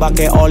no roba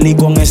que Oli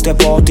con este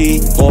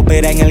poti.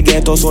 Opera en el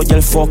gueto, soy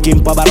el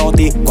fucking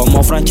Pavarotti.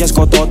 Como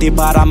Francesco Totti,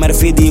 para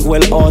Murphy dijo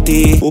el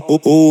Oti.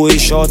 Uy,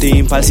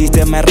 Shotty, para el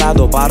sistema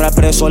errado, para el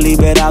preso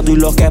liberado. Y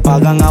los que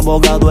pagan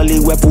abogado, el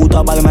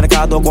hijueputa va al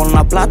mercado con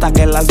la plata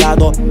que le has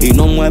dado. Y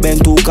no mueven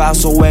tu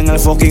caso o en el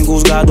fucking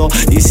juzgado.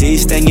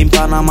 Hiciste en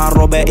Panamá,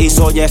 robé y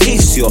soy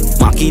egipcio.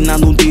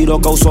 Maquinando un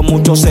tiro causó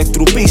muchos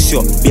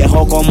extrupicios.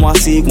 Viejo como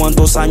así,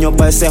 ¿cuántos años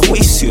para ese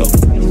juicio?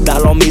 Da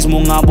lo mismo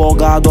un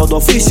abogado de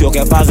oficio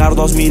que pagar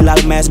 2,000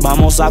 al mes.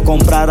 Vamos a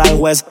comprar al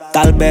juez.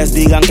 Tal vez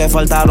digan que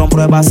faltaron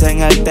pruebas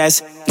en el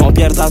test. No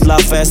pierdas la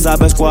fe,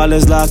 sabes cuál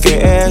es la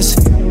que es.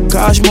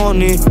 Cash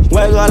money,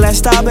 juégala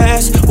esta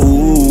vez.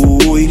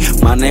 Uy,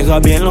 maneja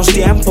bien los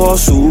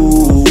tiempos.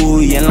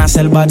 Uy, en la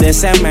selva de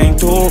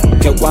cemento.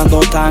 Que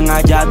cuando están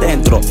allá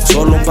adentro,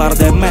 solo un par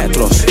de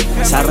metros,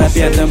 se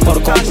arrepienten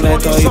por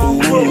completo. Y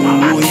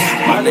uy,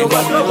 maneja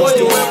bien los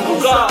tiempos.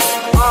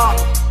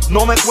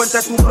 No me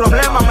cuentes tu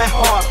problema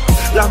mejor.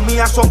 Las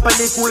mías son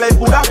películas y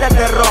puras de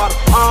terror.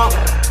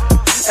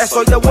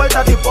 Estoy de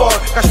vuelta de por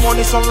Cash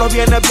Money son los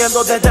viene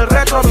viendo desde el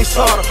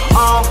retrovisor.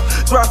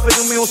 Traffic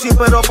music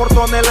pero por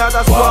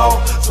toneladas, wow.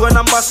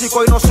 Suenan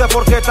básicos y no sé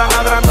por qué tan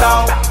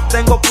agrandados.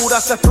 Tengo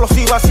puras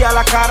explosivas y a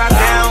la cara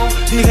down.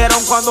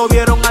 Dijeron cuando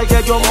vieron al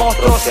Yayo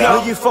monstruo.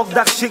 Luigi fuck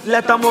that shit, le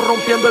estamos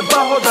rompiendo el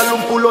bajo. Dale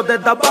un culo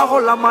desde abajo,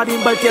 la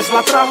marimba el que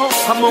la trajo.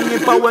 Jamón y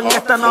pavo en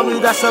esta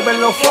Navidad se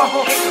ven los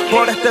fajos.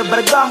 Por este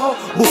vergajo,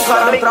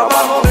 buscarán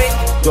trabajo.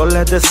 Yo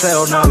les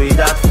deseo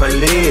Navidad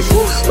feliz,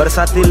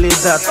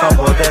 versatilidad para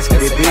poder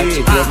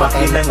escribir. Yo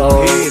imaginen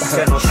un hit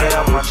que no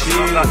sea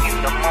machín.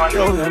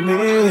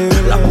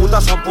 Las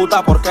putas son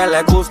putas porque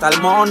les gusta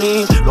el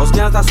money. Los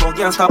gangsters son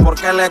gangsters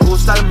porque les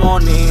gusta el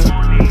money.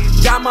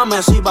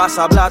 Llámame si vas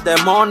a hablar de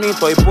money.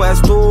 Estoy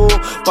puesto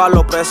pa'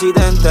 los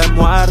presidentes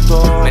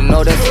muertos.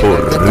 Menores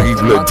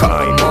horrible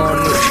time.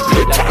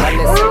 Las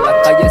reales en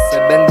la calle se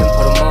venden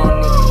por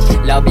money.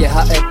 La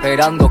vieja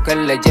esperando que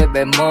le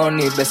lleve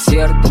money. Ves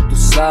cierto, tú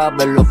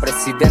sabes, los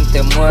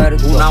presidentes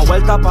muertos. Una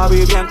vuelta pa'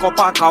 vivir en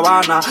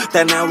Copacabana.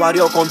 Tener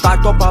varios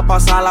contactos pa'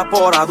 pasarla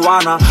por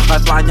aduana. A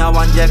España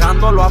van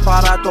llegando los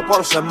aparatos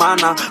por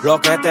semana.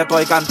 Lo que te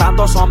estoy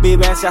cantando son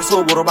vivencias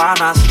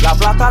suburbanas. La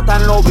plata está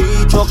en los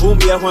bichos, un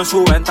viejo en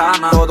su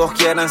ventana. Todos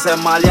quieren ser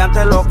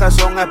maleantes, lo que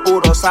son es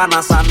puro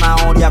sana.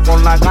 Zanahoria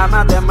con las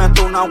ganas de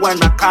meter una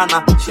buena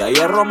cana. Si a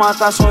hierro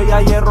matas hoy,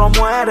 a hierro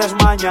mueres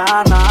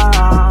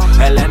mañana.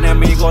 El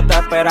enemigo te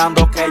espera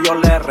esperando que yo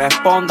le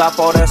responda.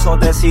 Por eso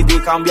decidí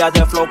cambiar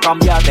de flow,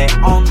 cambiar de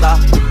onda.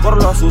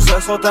 Por los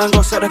sucesos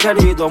tengo seres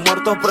queridos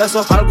muertos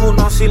presos,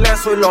 algunos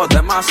ilesos y los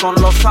demás son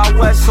los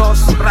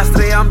sabuesos.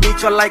 Rastrean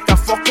bichos like a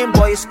fucking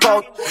boy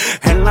scout.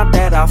 En la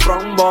tera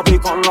from Bobby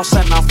con los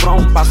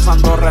Senafron,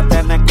 pasando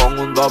retenes con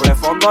un doble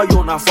fondo y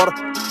una Ford.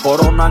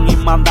 Coronan y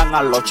mandan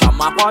a los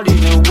chamacos al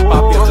Inewood.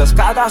 Papi, esto es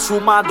cada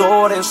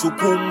sumador en su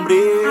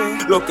cumbre.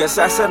 Lo que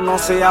se hace no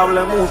se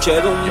hable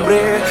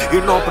muchedumbre. Y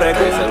no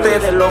pregunte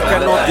de lo que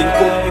no te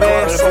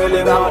incumbe. Soy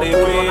de Maripí,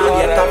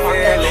 nadie está pa'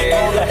 que le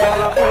cure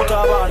la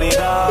puta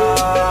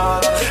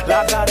vanidad.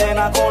 La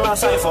cadena con la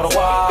Cypher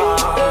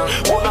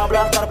One. Una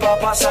Black pa'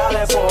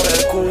 pasarle por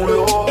el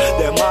culo.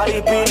 De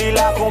Maripí y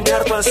la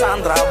convierto en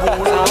Sandra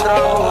Bullock.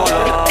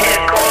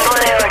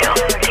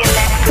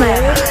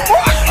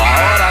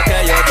 Ahora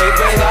que yo estoy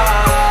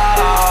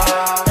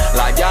pegada,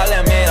 las ya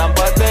le miran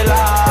pa' este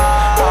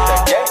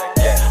lado.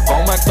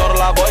 Con Héctor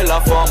la voy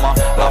la fama.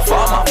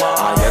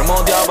 Ayer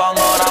moteaban,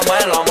 ahora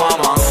me la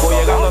maman. Voy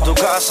llegando a tu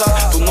casa,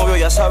 tu novio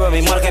ya sabe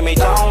mi marca y mi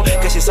town.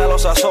 Que si se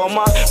los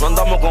asoma, no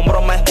andamos con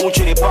broma, es un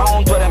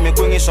chiripán. Tú eres mi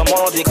queen y somos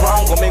los The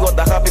Crown. Conmigo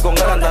está happy con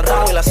Grand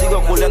Down y la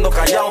sigo culiendo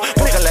callado,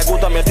 porque le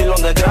gusta mi estilo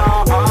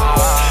underground.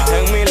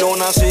 En mi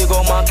luna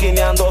sigo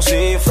maquineando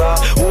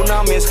cifras,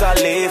 una Miss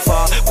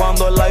Khalifa,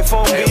 cuando el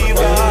iPhone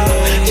vibra.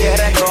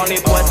 ¿Quieres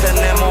Ronnie? Pues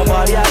tenemos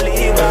varias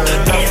libras.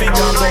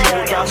 Traficando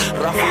muchas,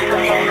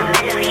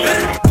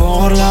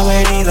 por la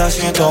avenida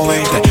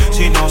 120.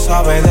 Si no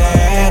sabes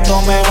de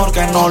esto, mejor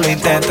que no lo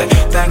intentes.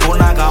 Tengo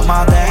una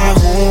gama de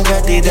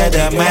juguetes y de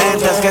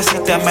dementes que si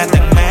te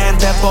meten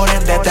mente, por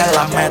ende te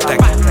la meten.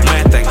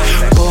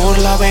 Por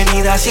la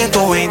avenida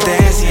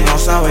 120. Si no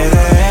sabes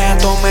de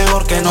esto,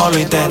 mejor que no lo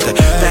intentes.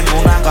 Tengo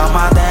una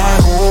gama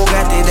de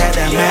juguetes y de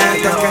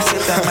dementes que si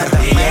te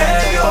meten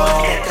mente.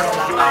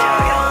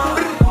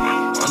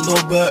 Cuando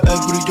ve el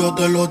brillo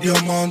de los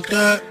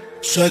diamantes,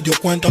 se dio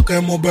cuenta que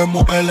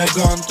movemos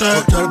elegante.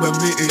 Observen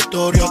mi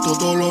historia,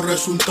 todos los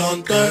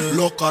resultantes,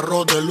 los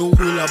carros de lujo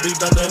y la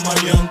vida de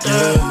maleante.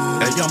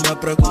 Ella me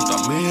pregunta,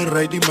 mi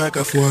rey, dime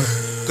qué fue.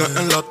 Que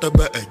en la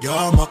TV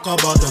ella me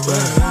acaba de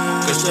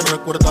ver, que se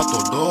recuerda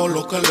todo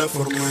lo que le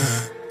formé.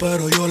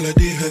 Pero yo le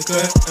dije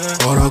que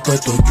ahora que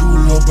estoy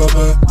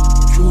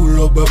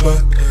chulo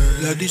bebé,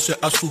 le dice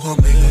a sus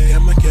amigas que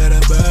me quiere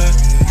ver.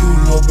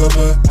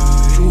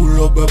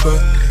 Chulo bebé,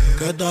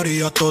 que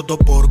daría todo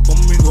por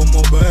conmigo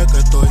mover. Que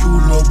estoy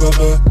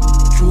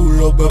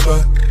chulo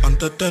bebé.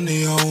 Antes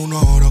tenía 1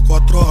 hora,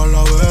 4 a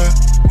la vez.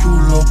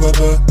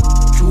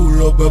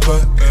 Chulo bebé.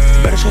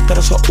 Verso,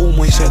 terzo,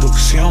 humo y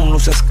seducción.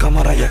 Luces,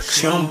 cámara y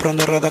acción.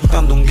 Prendo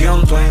redactando un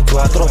guión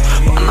 24.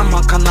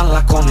 Panamá Canal,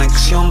 la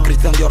conexión.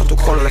 Christian Dior, tu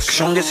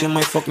colección. This is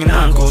my fucking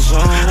ancos.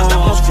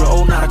 Damos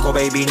flow, narco,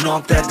 baby,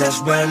 no te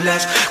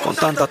desveles. Con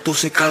tanta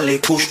túsica,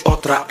 Kush,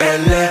 otra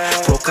L.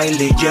 Flow,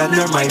 Kylie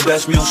Jenner, my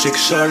best music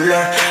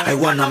seller. I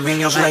wanna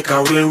millions like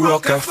a real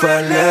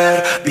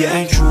Rockefeller.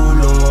 Bien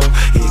chulo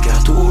y que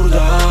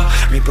aturda.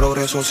 Mi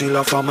progreso si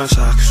la fama es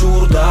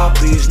absurda.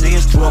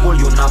 Business trouble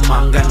y una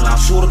manga en la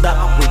zurda.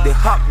 With the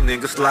hot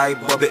niggas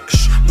like Bobby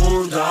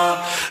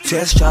Shmurda. Si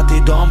es chatty,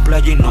 don't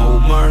play y no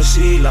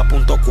mercy. La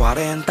punto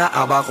 40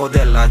 abajo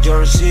de la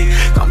jersey.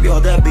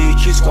 Cambio de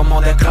bitches como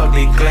de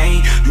Calvin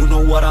Klein. You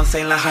know what I'm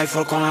saying, la high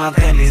for con la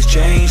tennis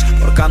chains.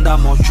 Porque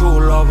andamos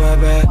chulo,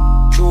 bebé.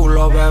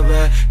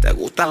 Te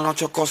gustan los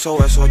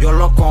chocosos, eso yo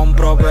lo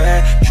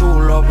comprobé.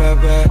 Chulo,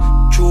 bebé.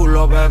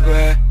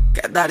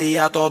 Que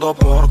daría todo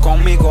por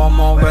conmigo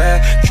mover.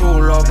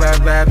 Chulo,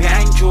 bebé,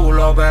 bien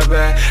chulo,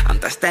 bebé.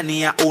 Antes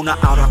tenía 1,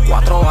 ahora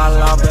 4 a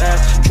la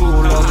vez.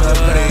 Chulo,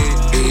 bebé.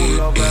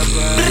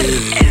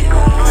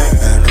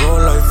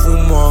 Enrola y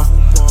fuma,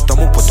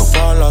 estamos puestos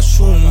para la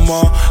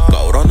suma.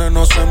 Cabrones,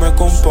 no se me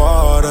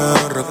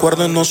comparen.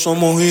 Recuerden, no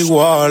somos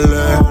iguales.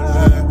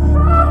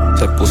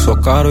 Se puso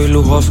caro y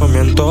lujoso mi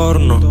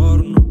entorno.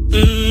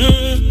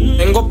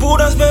 Tengo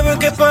puras bebés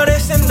que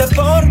parecen de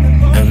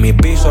porno. En mi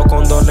piso,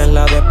 condones,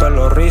 la de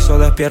pelo rizo.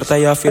 Despierta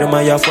y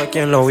afirma, ya fue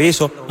quien lo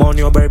hizo.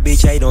 Money over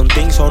bitch, I don't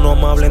think so. No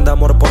me hablen de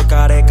amor por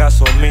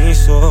carecas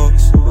omisos.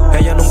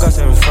 Ella nunca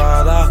se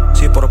enfada.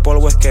 Si por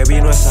polvo es que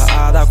vino esa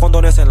hada.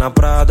 Condones en la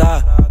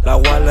Prada. La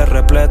wallet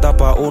repleta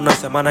pa' una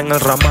semana en el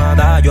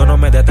Ramada. Yo no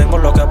me detengo,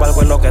 lo que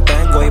valgo es lo que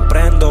tengo. Y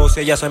prendo, si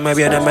ella se me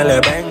viene me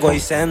le vengo. Y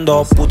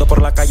sendo, puto por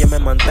la calle me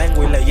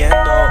mantengo. Y leyendo,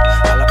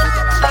 a la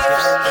puta la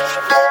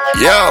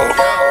Yo,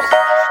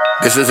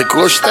 this is the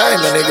Kush time,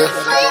 my nigga.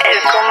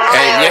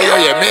 El Ñeyo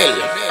y Emil.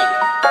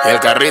 Y el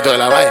carrito de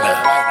la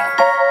vaina.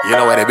 You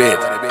know what it be.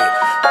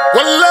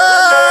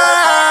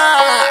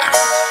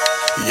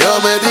 Yo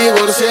me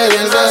divorcié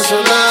del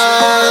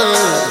Nacional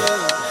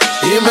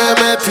y me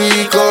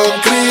metí con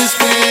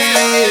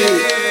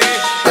Crispy,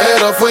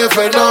 pero fue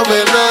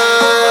fenomenal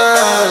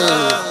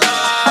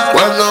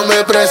cuando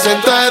me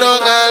presentaron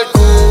al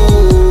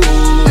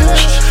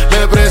Kush.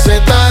 Me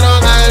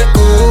presentaron al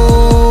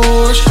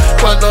Kush.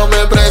 Cuando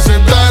me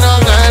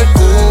presentaron al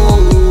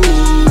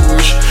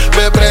Kush.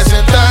 Me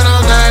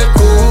presentaron al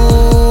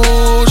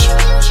Kush.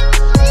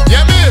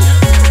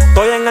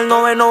 Estoy en el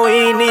 9º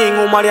inning,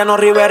 un Mariano Mariano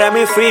Rivera es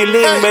mi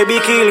feeling. Baby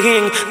kill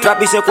him.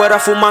 Trap y se cuera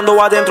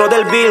fumando adentro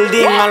del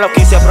building. A los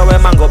 15 probé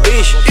Mango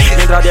Beach.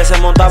 Mientras 10 se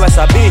montaba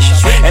esa bitch.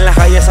 En las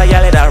calles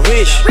allá le era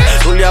rich.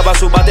 Ruleaba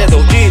su bate de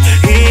OG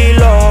y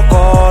lo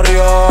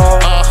corrió.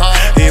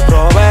 Y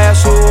probé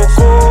su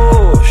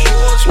kush.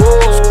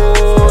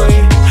 Uy,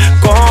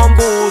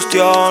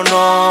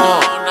 combustionó.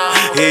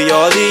 Y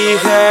yo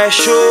dije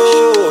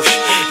shush.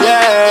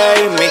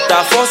 Yeah, mi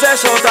tafos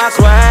es otra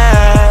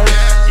cruel.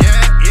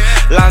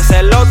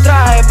 Lancelo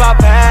trae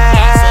papel.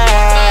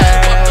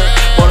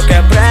 Porque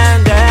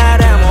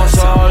prenderemos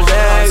all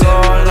day,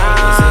 all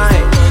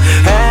night.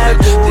 El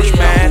push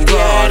me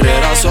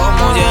tiene.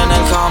 Somos y en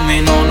el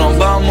camino nos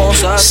vamos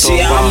a topar. Si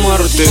a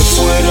muerte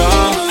fuera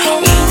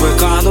un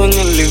pecado en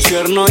el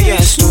infierno ya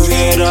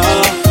estuviera.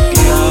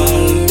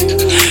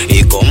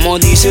 Y como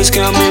dices que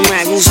a mí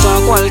me gusta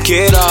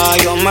cualquiera,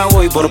 yo me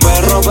voy por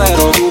perro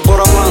pero tú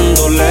por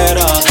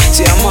bandolera.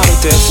 Si a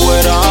muerte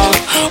fuera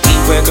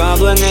un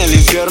pecado en el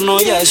infierno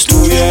ya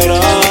estuviera.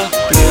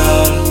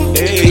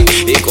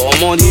 Y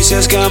como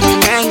dices que a mí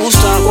me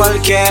gusta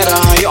cualquiera,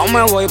 yo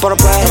me voy por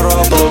perro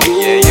pero tú.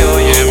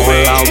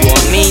 Hola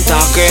bonita,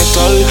 ¿qué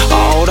tal?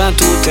 Ahora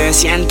tú te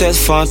sientes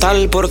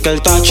fatal porque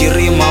el tachi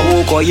rima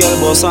buco y el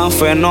bossa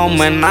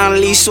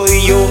fenomenal. Y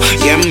soy yo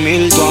y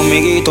Emil, tu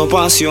amiguito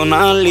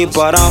pasional. Y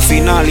para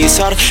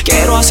finalizar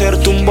quiero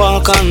hacerte un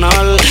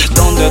bacanal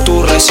donde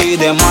tú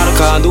resides,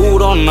 marca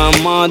duro nada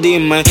más.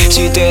 Dime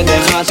si te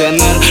deja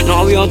tener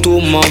novio tu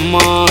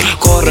mamá.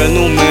 Corre el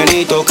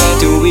numerito que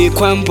te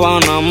ubico en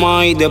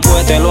Panamá y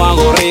después te lo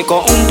hago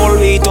rico, un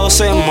polvito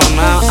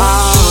semanal.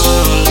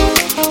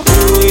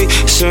 Uy,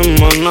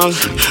 semanal,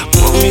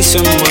 mami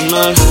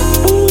semanal.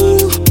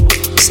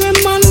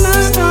 Semanal.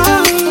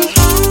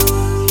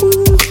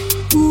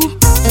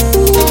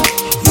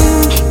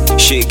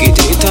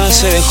 Chiquitita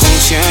se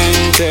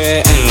consiente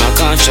en la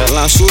cancha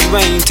la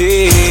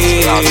sub-20.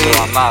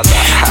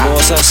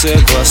 Bossa se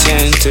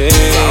paciente.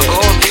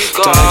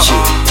 Tachi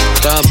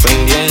está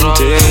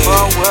pendiente.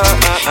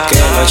 Que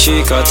la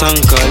chica tan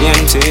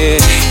caliente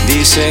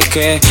dice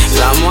que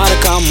la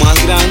marca más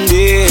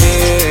grande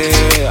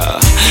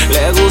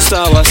le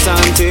gusta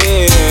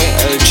bastante.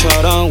 El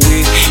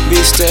Charawi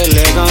viste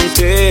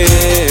elegante.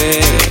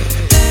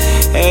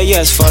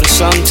 Ella es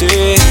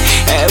farsante,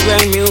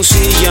 Even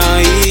Music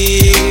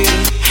Yair,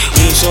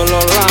 un solo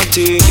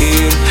latir.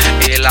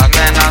 Y las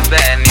nenas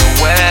de New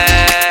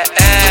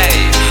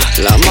Way,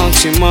 la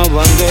máxima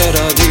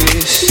bandera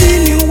dice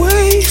New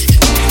Way,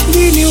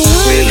 New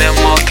Way.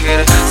 Vinimos que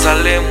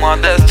salimos a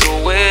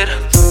destruir.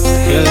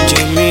 El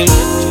Jimmy,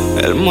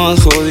 el más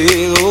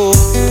jodido,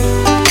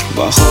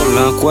 bajo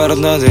la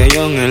cuerda de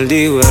John el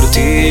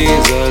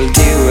divertido,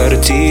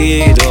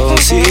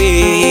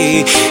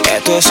 sí.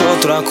 Esto es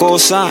otra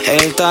cosa,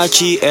 el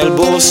Tachi, el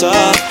Bossa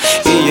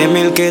y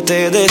Emil que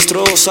te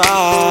destroza.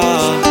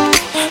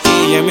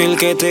 Y Emil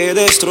que te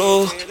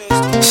destroza.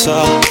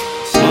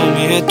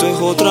 Mami, esto es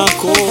otra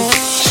cosa.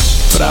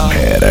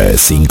 Framer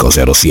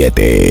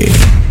 507.